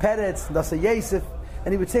das ist Peretz, and das ist Yosef,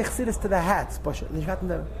 and he would say Chassidus to the hats.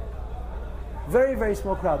 Very, very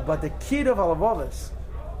small crowd. But the kid of all of this,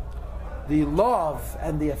 the love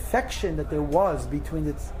and the affection that there was between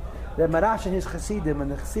the Maharash and his Chassidim,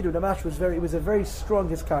 and the Chassidim, the Maharash was a very strong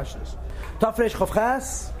Hiskashis. Tafresh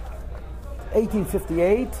Chavchas,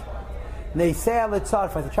 1858, Neisei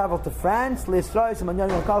Tzarfat, he traveled to France, L'Israel, Manyan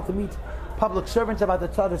Yokal, to meet public servants about the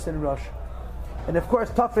Tzadis in Russia. And of course,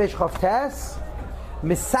 Tafresh Chavtes,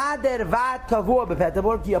 Misader Vat Kavur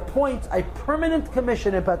Peterburg, he appoints a permanent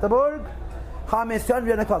commission in Peterburg. The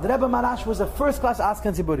Rebbe Maharash was a first-class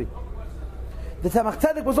Askan Ziburi. The Tzemach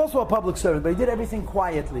Tzedek was also a public servant, but he did everything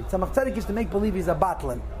quietly. Tzemach Tzedek used to make believe he's a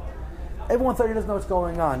batlin. Everyone thought he doesn't know what's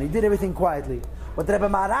going on. He did everything quietly. But the Rebbe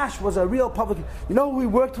Maharash was a real public... You know who we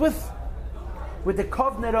worked with? With the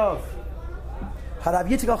Kovner of Harav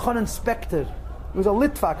Yitzchak Elchanan Spector. He was a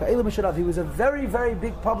Litvak, a Elam Sharav. He was a very, very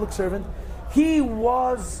big public servant. He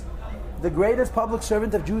was the greatest public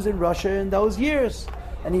servant of Jews in Russia in those years.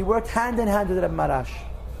 And he worked hand in hand with the Rebbe Maharash.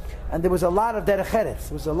 And there was a lot of derech eretz.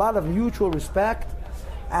 There was a lot of mutual respect.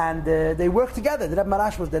 And they worked together. The Rebbe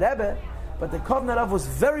Maharash was the Rebbe, but the Kovner Rav was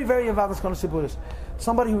very, very involved in Skona Siburis.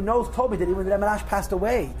 Somebody who knows told me that even when the Rebbe Maharash passed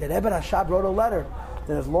away, the Rebbe Rashab wrote a letter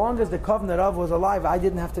that as long as the Kovner Rav was alive, I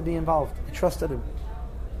didn't have to be involved. I trusted him.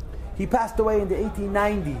 He passed away in the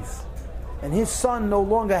 1890s. And his son no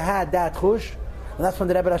longer had that chush. And that's when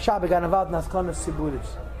the Rebbe Rashab got involved in Skona Siburis.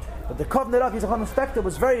 But the Kovner Rav, his inspector,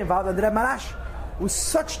 was very involved. And the Rebbe Maharash was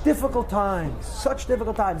such difficult times.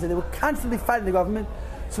 And they were constantly fighting the government.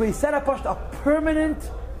 So he set up a permanent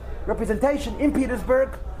representation in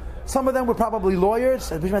Petersburg. Some of them were probably lawyers,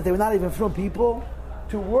 which meant they were not even from people,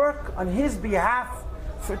 to work on his behalf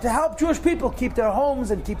to help Jewish people keep their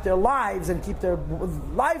homes and keep their lives and keep their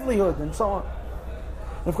livelihood and so on.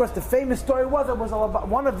 And of course, the famous story was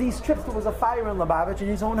one of these trips. There was a fire in Lubavitch, and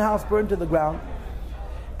his own house burned to the ground.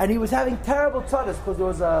 And he was having terrible tzaddas because there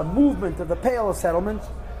was a movement of the Pale settlement.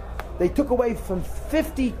 They took away from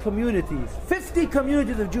 50 communities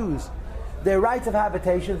of Jews, their rights of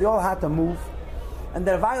habitation. They all had to move. And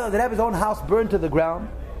the Rebbe's own house burned to the ground.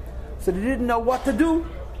 So they didn't know what to do.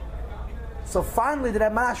 So finally the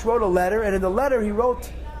Rebbe Maharash wrote a letter, and in the letter he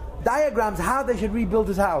wrote diagrams how they should rebuild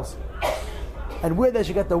his house. And where they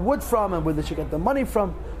should get the wood from, and where they should get the money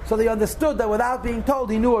from. So they understood that without being told,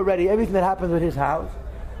 he knew already everything that happened with his house.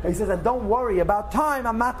 And he says, and don't worry about time,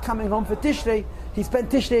 I'm not coming home for Tishrei. He spent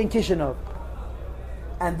Tishrei in Kishinev.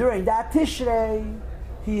 And during that Tishrei,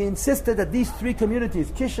 he insisted that these three communities,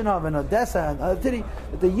 Kishinev and Odessa and Tiri,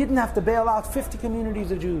 that they didn't have to bail out 50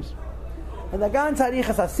 communities of Jews. And the Gan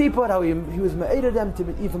Tzarichas HaSipor, how he was ma'ated them to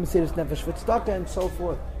be from Mesiris Nefesh V'Tzedakah and so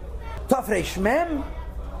forth. Tafrei Shmem,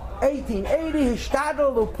 1880,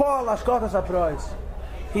 Hishtadol Upol Ashkotas HaProis.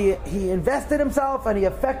 He invested himself and he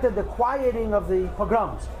effected the quieting of the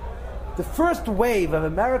pogroms. The first wave of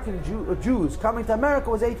American Jews coming to America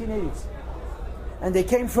was 1880s. And they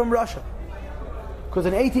came from Russia. Because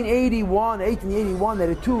in 1881,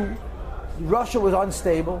 82, Russia was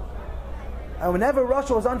unstable. And whenever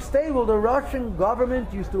Russia was unstable, the Russian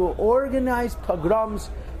government used to organize pogroms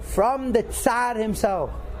from the Tsar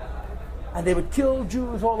himself. And they would kill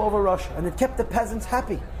Jews all over Russia. And it kept the peasants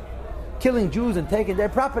happy. Killing Jews and taking their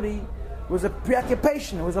property was a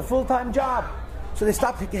preoccupation. It was a full-time job. So they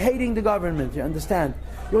stopped hating the government, you understand?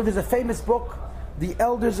 You know, there's a famous book, The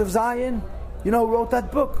Elders of Zion. You know who wrote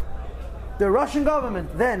that book? The Russian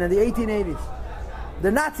government, then, in the 1880s.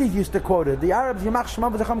 The Nazis used to quote it. The Arabs,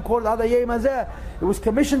 quoted it. It was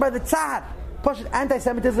commissioned by the Tsar.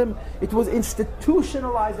 Anti-Semitism, it was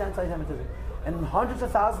institutionalized anti-Semitism. And hundreds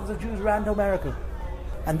of thousands of Jews ran to America.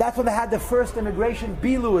 And that's when they had the first immigration,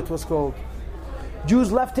 Bilu it was called.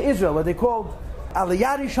 Jews left to Israel, what they called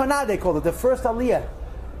Aliyah Rishonah, they called it, the first Aliyah.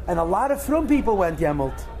 And a lot of Frum people went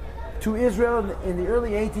Yemelt to Israel in the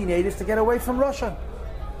early 1880s to get away from Russia.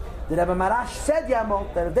 The Rebbe Maharash said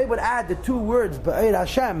Yemelt that if they would add the two words B'Eir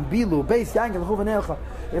Hashem, Bilu, Beis Yangel, Chuvanelcha,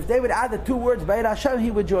 if they would add the two words B'Eir Hashem,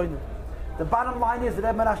 he would join them. The bottom line is the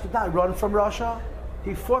Rebbe Maharash did not run from Russia.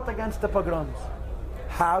 He fought against the pogroms.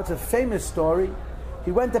 How? It's a famous story. He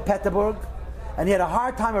went to Peterburg, and he had a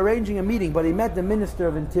hard time arranging a meeting, but he met the Minister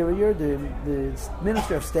of Interior, the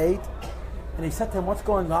Minister of State, and he said to him, what's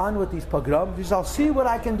going on with these pogroms? He says, I'll see what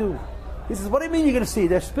I can do. He says, what do you mean you're going to see?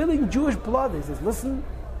 They're spilling Jewish blood. He says, listen,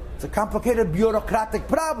 it's a complicated bureaucratic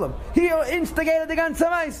problem. He instigated the ganze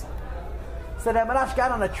Weiss. So the Maharash got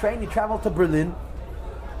on a train, he traveled to Berlin,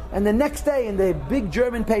 and the next day in the big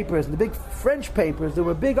German papers, and the big French papers, there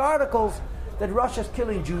were big articles that Russia's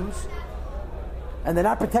killing Jews, and they're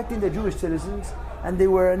not protecting their Jewish citizens, and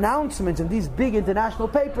there were announcements in these big international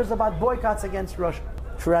papers about boycotts against Russia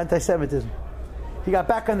for anti-Semitism. He got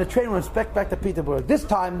back on the train and went back to Petersburg. This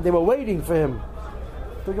time they were waiting for him.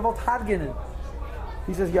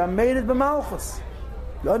 He says, "You made it b'malchus."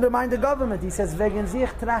 You undermine the government. He says, wegen sich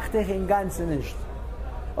trachte ich in ganzen nicht.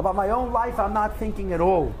 About my own life, I'm not thinking at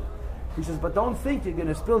all. He says, but don't think you're going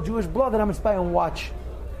to spill Jewish blood and I'm going to spy and watch.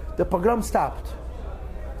 The pogrom stopped.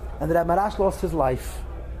 And the Rebbe Maharash lost his life.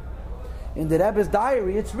 In the Rebbe's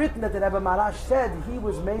diary, it's written that the Rebbe Maharash said he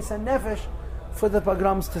was Mesa Nefesh for the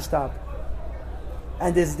pogroms to stop.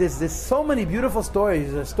 And there's so many beautiful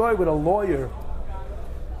stories. There's a story with a lawyer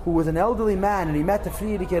who was an elderly man and he met the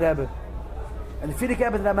Friedrich Rebbe. And the Friedrich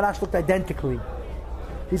Rebbe and the Rebbe Maharash looked identically.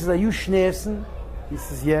 He says, are you Schneerson? He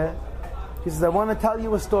says, yeah. He says, I want to tell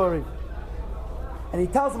you a story. And he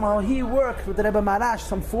tells him how he worked with the Rebbe Maharash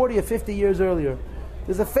some 40 or 50 years earlier.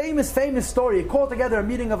 There's a famous story. He called together a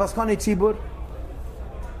meeting of Askani Tzibur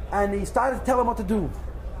and he started to tell him what to do.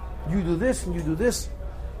 You do this and you do this.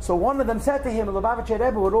 So one of them said to him, Lubavitcher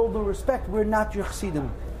Rebbe, with all due respect, we're not your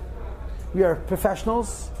chassidim. We are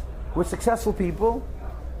professionals. We're successful people.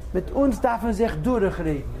 Mit uns darf man sich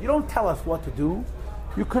durchreden. You don't tell us what to do.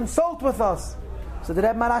 You consult with us. So the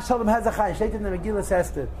Rebbe Maharash told him, Hezachayin, steht in the Megillah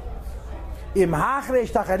Esther. Im Hachre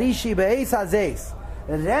Shtacharishi Be'ez HaZeis.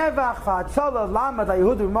 Revach v'atzola lamad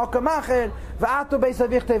ha'yehudu v'moka macher v'ato beis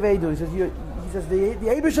havichte v'edu. He says the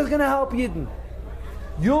Eibush is going to help Yidden.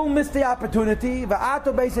 You'll miss the opportunity.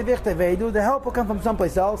 V'ato beis havichte v'edu. The help will come from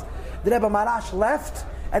someplace else. The Rebbe Maharash left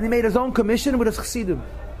and he made his own commission with his chassidim.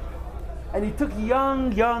 And he took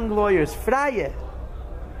young lawyers, Freie.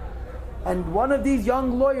 And one of these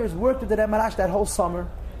young lawyers worked with the Rebbe Maharash that whole summer.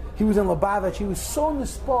 He was in Lubavitch. He was so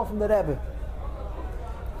nispal from the Rebbe.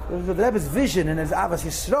 The Rebbe's vision and his Avas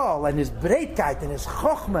Yisrael and his breitkeit and his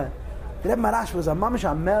chokhmah. The Rebbe Maharash was a mamash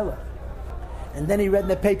melech. And then he read in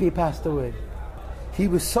the paper he passed away. He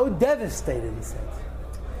was so devastated, he said.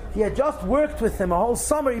 He had just worked with him a whole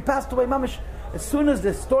summer. He passed away mamash. As soon as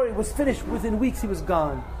the story was finished, within weeks he was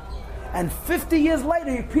gone. And 50 years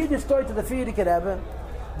later he repeated the story to the Friedrich Rebbe,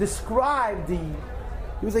 described he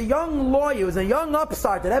was a young lawyer, he was a young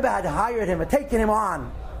upstart. The Rebbe had hired him, had taken him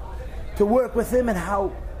on to work with him, and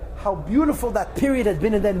how beautiful that period had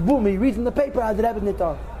been, and then boom, he reads in the paper how the Rebbe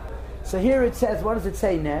Nitar. So here it says, what does it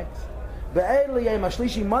say next?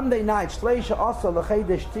 Monday night, passed away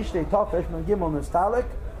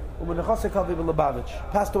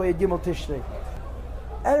at Gimel Tishrei.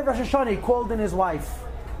 Erev Rosh Hashanah, he called in his wife.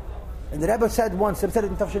 And the Rebbe said once, he said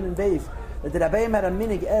it in Tafshin and Beis, that the Rebbe had a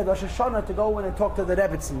minig Erev Rosh Hashanah to go in and talk to the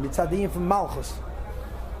Rebbetzin, Mitzadiyim from Malchus.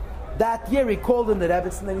 That year he called in the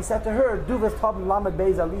Rebbetzin and he said to her, Du wirst haben Lamed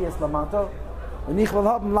Beis Aliyas Lamato, and ich will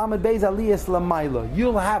haben Lamed Beis Aliyas Lamaylo.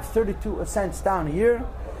 You'll have 32 ascents down here,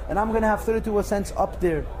 and I'm going to have 32 ascents up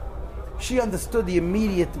there. She understood the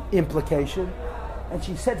immediate implication, and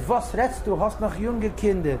she said, Was redst du, hast noch junge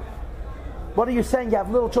Kinder? What are you saying? You have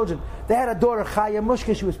little children. They had a daughter, Chaya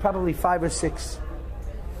Mushke, she was probably 5 or 6.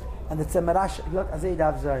 And the Maharash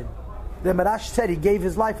said he gave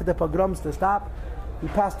his life for the pogroms to stop. He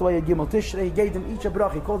passed away at Gimel Tishrei. He gave them each a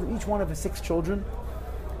bracha. He called them each one of his 6 children.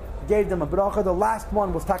 He gave them a bracha. The last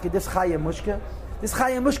one was Taki, this Chaya Mushke. This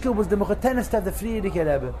Chaya Mushke was the Muchatenist of the Friedrich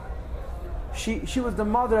Rebbe. She was the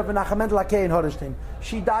mother of Menachem Mendel Akei in Horestein.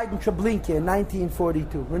 She died in Treblinka in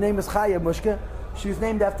 1942. Her name is Chaya Mushke. She was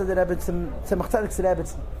named after the Rebbe, Tzemach Tzedek's Rebbe.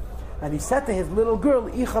 And he said to his little girl,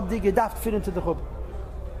 Ich hab die gedacht, fit into the chuppah.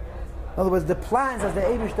 In other words, the plans as the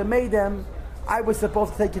Eibishter made them, I was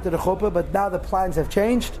supposed to take you to the chuppah, but now the plans have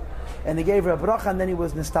changed. And he gave her a bracha, and then he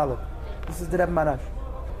was nistalib. This is the Rebbe Maharash.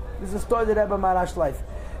 This is the story of the Rebbe Maharash's life.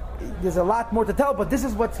 There's a lot more to tell, but this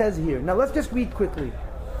is what it says here. Now let's just read quickly.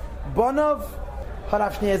 Bonov,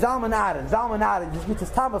 Harav Shnei Zalman Aaron. Zalman Aaron, just gets his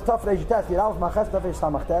time of Tov Reish Tes, Yiralf Machas Tov Reish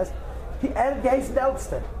Samach Tes. He is the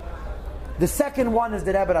eldest. The second one is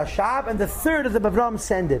the Rebbe Rashab, and the third is the Avram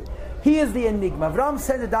Sender. He is the enigma. Avram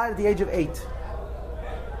Sender died at the age of 8.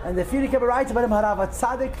 And the Friedrich Rebbe writes about him, Harav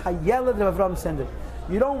Tzadik Hayelad Avram Sender.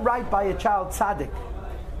 You don't write by a child Tzadik,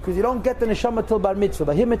 because you don't get the neshama till Bar Mitzvah.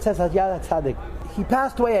 By him it says Hayelad Tzadik. He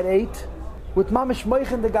passed away at 8 with Mamish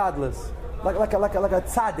Moichin the Godless, like a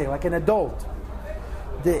Tzadik, like an adult.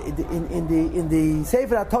 In the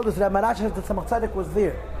Sefer HaTodos, Rebbe Maharash says that Tzemach Tzedek was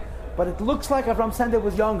there. But it looks like Avram Sender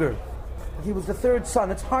was younger. He was the third son.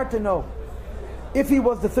 It's hard to know. If he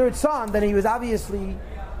was the third son, then he was obviously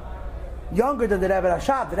younger than the Rebbe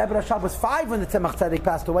Rashab. The Rebbe Rashab was 5 when the Tzemach Tzedek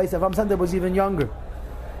passed away, so Avram Sender was even younger.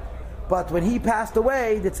 But when he passed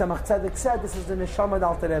away, the Tzemach Tzedek said, this is the neshama of the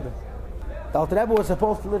Alter Rebbe. The Alter Rebbe was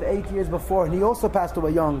supposed to live 8 years before, and he also passed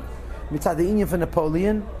away young. Mitzad the Inyan for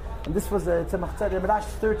Napoleon. And this was the Tzemach Tzedek, Rebbe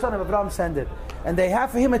Rash's third son of Avram Sender. And they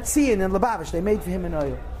have for him a tzion in Lubavitch. They made for him an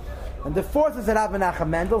oil. And the fourth is the Rav Menachem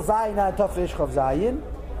Mendel, Zayin Atov Rishchov Zayin.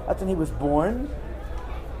 That's when he was born.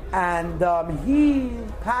 And he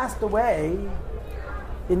passed away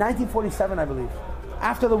in 1947, I believe,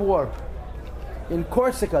 after the war, in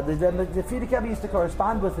Corsica. The Frierdiker Rebbe used to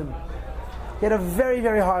correspond with him. He had a very,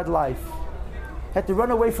 very hard life. He had to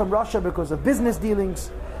run away from Russia because of business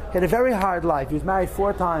dealings. He had a very hard life. He was married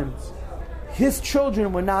 4 times. His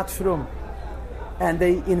children were not frum. And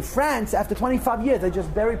they, in France, after 25 years, they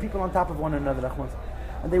just buried people on top of one another.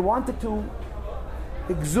 And they wanted to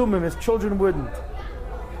exhume him. His children wouldn't.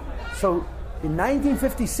 So, in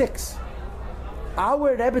 1956,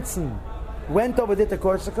 our Rebbetzin went over there to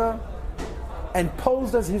Corsica and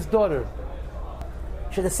posed as his daughter.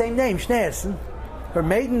 She had the same name, Schneerson. Her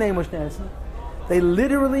maiden name was Schneerson. They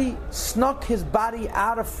literally snuck his body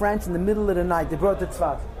out of France in the middle of the night. They brought it to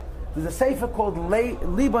Tzfat. There's a sefer called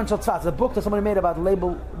Liban Shel Tzfat. It's a book that somebody made about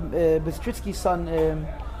Bistritsky's son,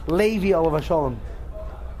 Levi Olav Shalom.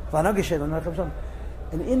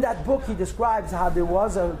 And in that book he describes how there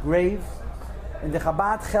was a grave in the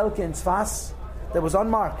Chabad Chelke in Tzfas that was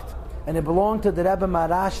unmarked. And it belonged to the Rebbe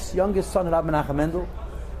Maharash's youngest son, Rabbi Menachem Mendel,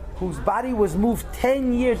 whose body was moved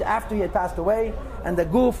 10 years after he had passed away, and the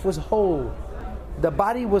goof was whole. The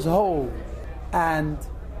body was whole. And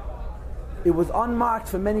it was unmarked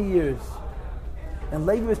for many years. And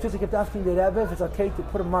Levi was just kept asking the Rebbe if it's okay to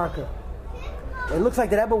put a marker. It looks like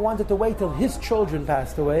the Rebbe wanted to wait till his children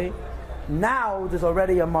passed away. Now there's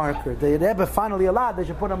already a marker. The Rebbe finally allowed they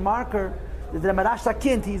should put a marker. The Maharash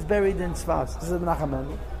Sakind, he's buried in Tzfas. This is Menachem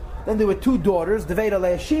Mendel. Then there were 2 daughters. The Veda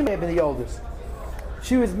Leah, she may have been the oldest.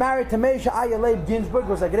 She was married to Meisha Ayaleib Ginsburg,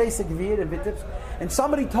 was a Greise Gvir in Vitebsk. And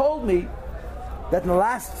somebody told me that in the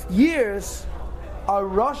last years, a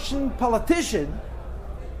Russian politician,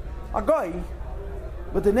 a guy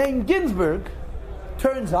with the name Ginsburg,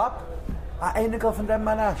 turns up, a Einikel from dem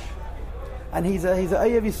Maharash. And he's a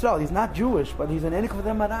Oyev Yisrael. He's not Jewish, but he's an Einikel from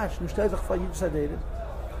dem Maharash.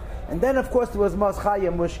 And then, of course, there was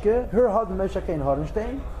Maschaya Mushke, her husband Moshe Kain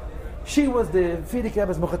Horenstein. She was the Frierdiker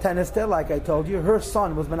Rebbe's Muchatenester, like I told you. Her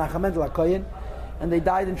son was Menachem Mendel HaKoyen, and they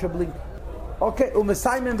died in Treblinka. Okay,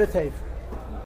 Simon B'Tev.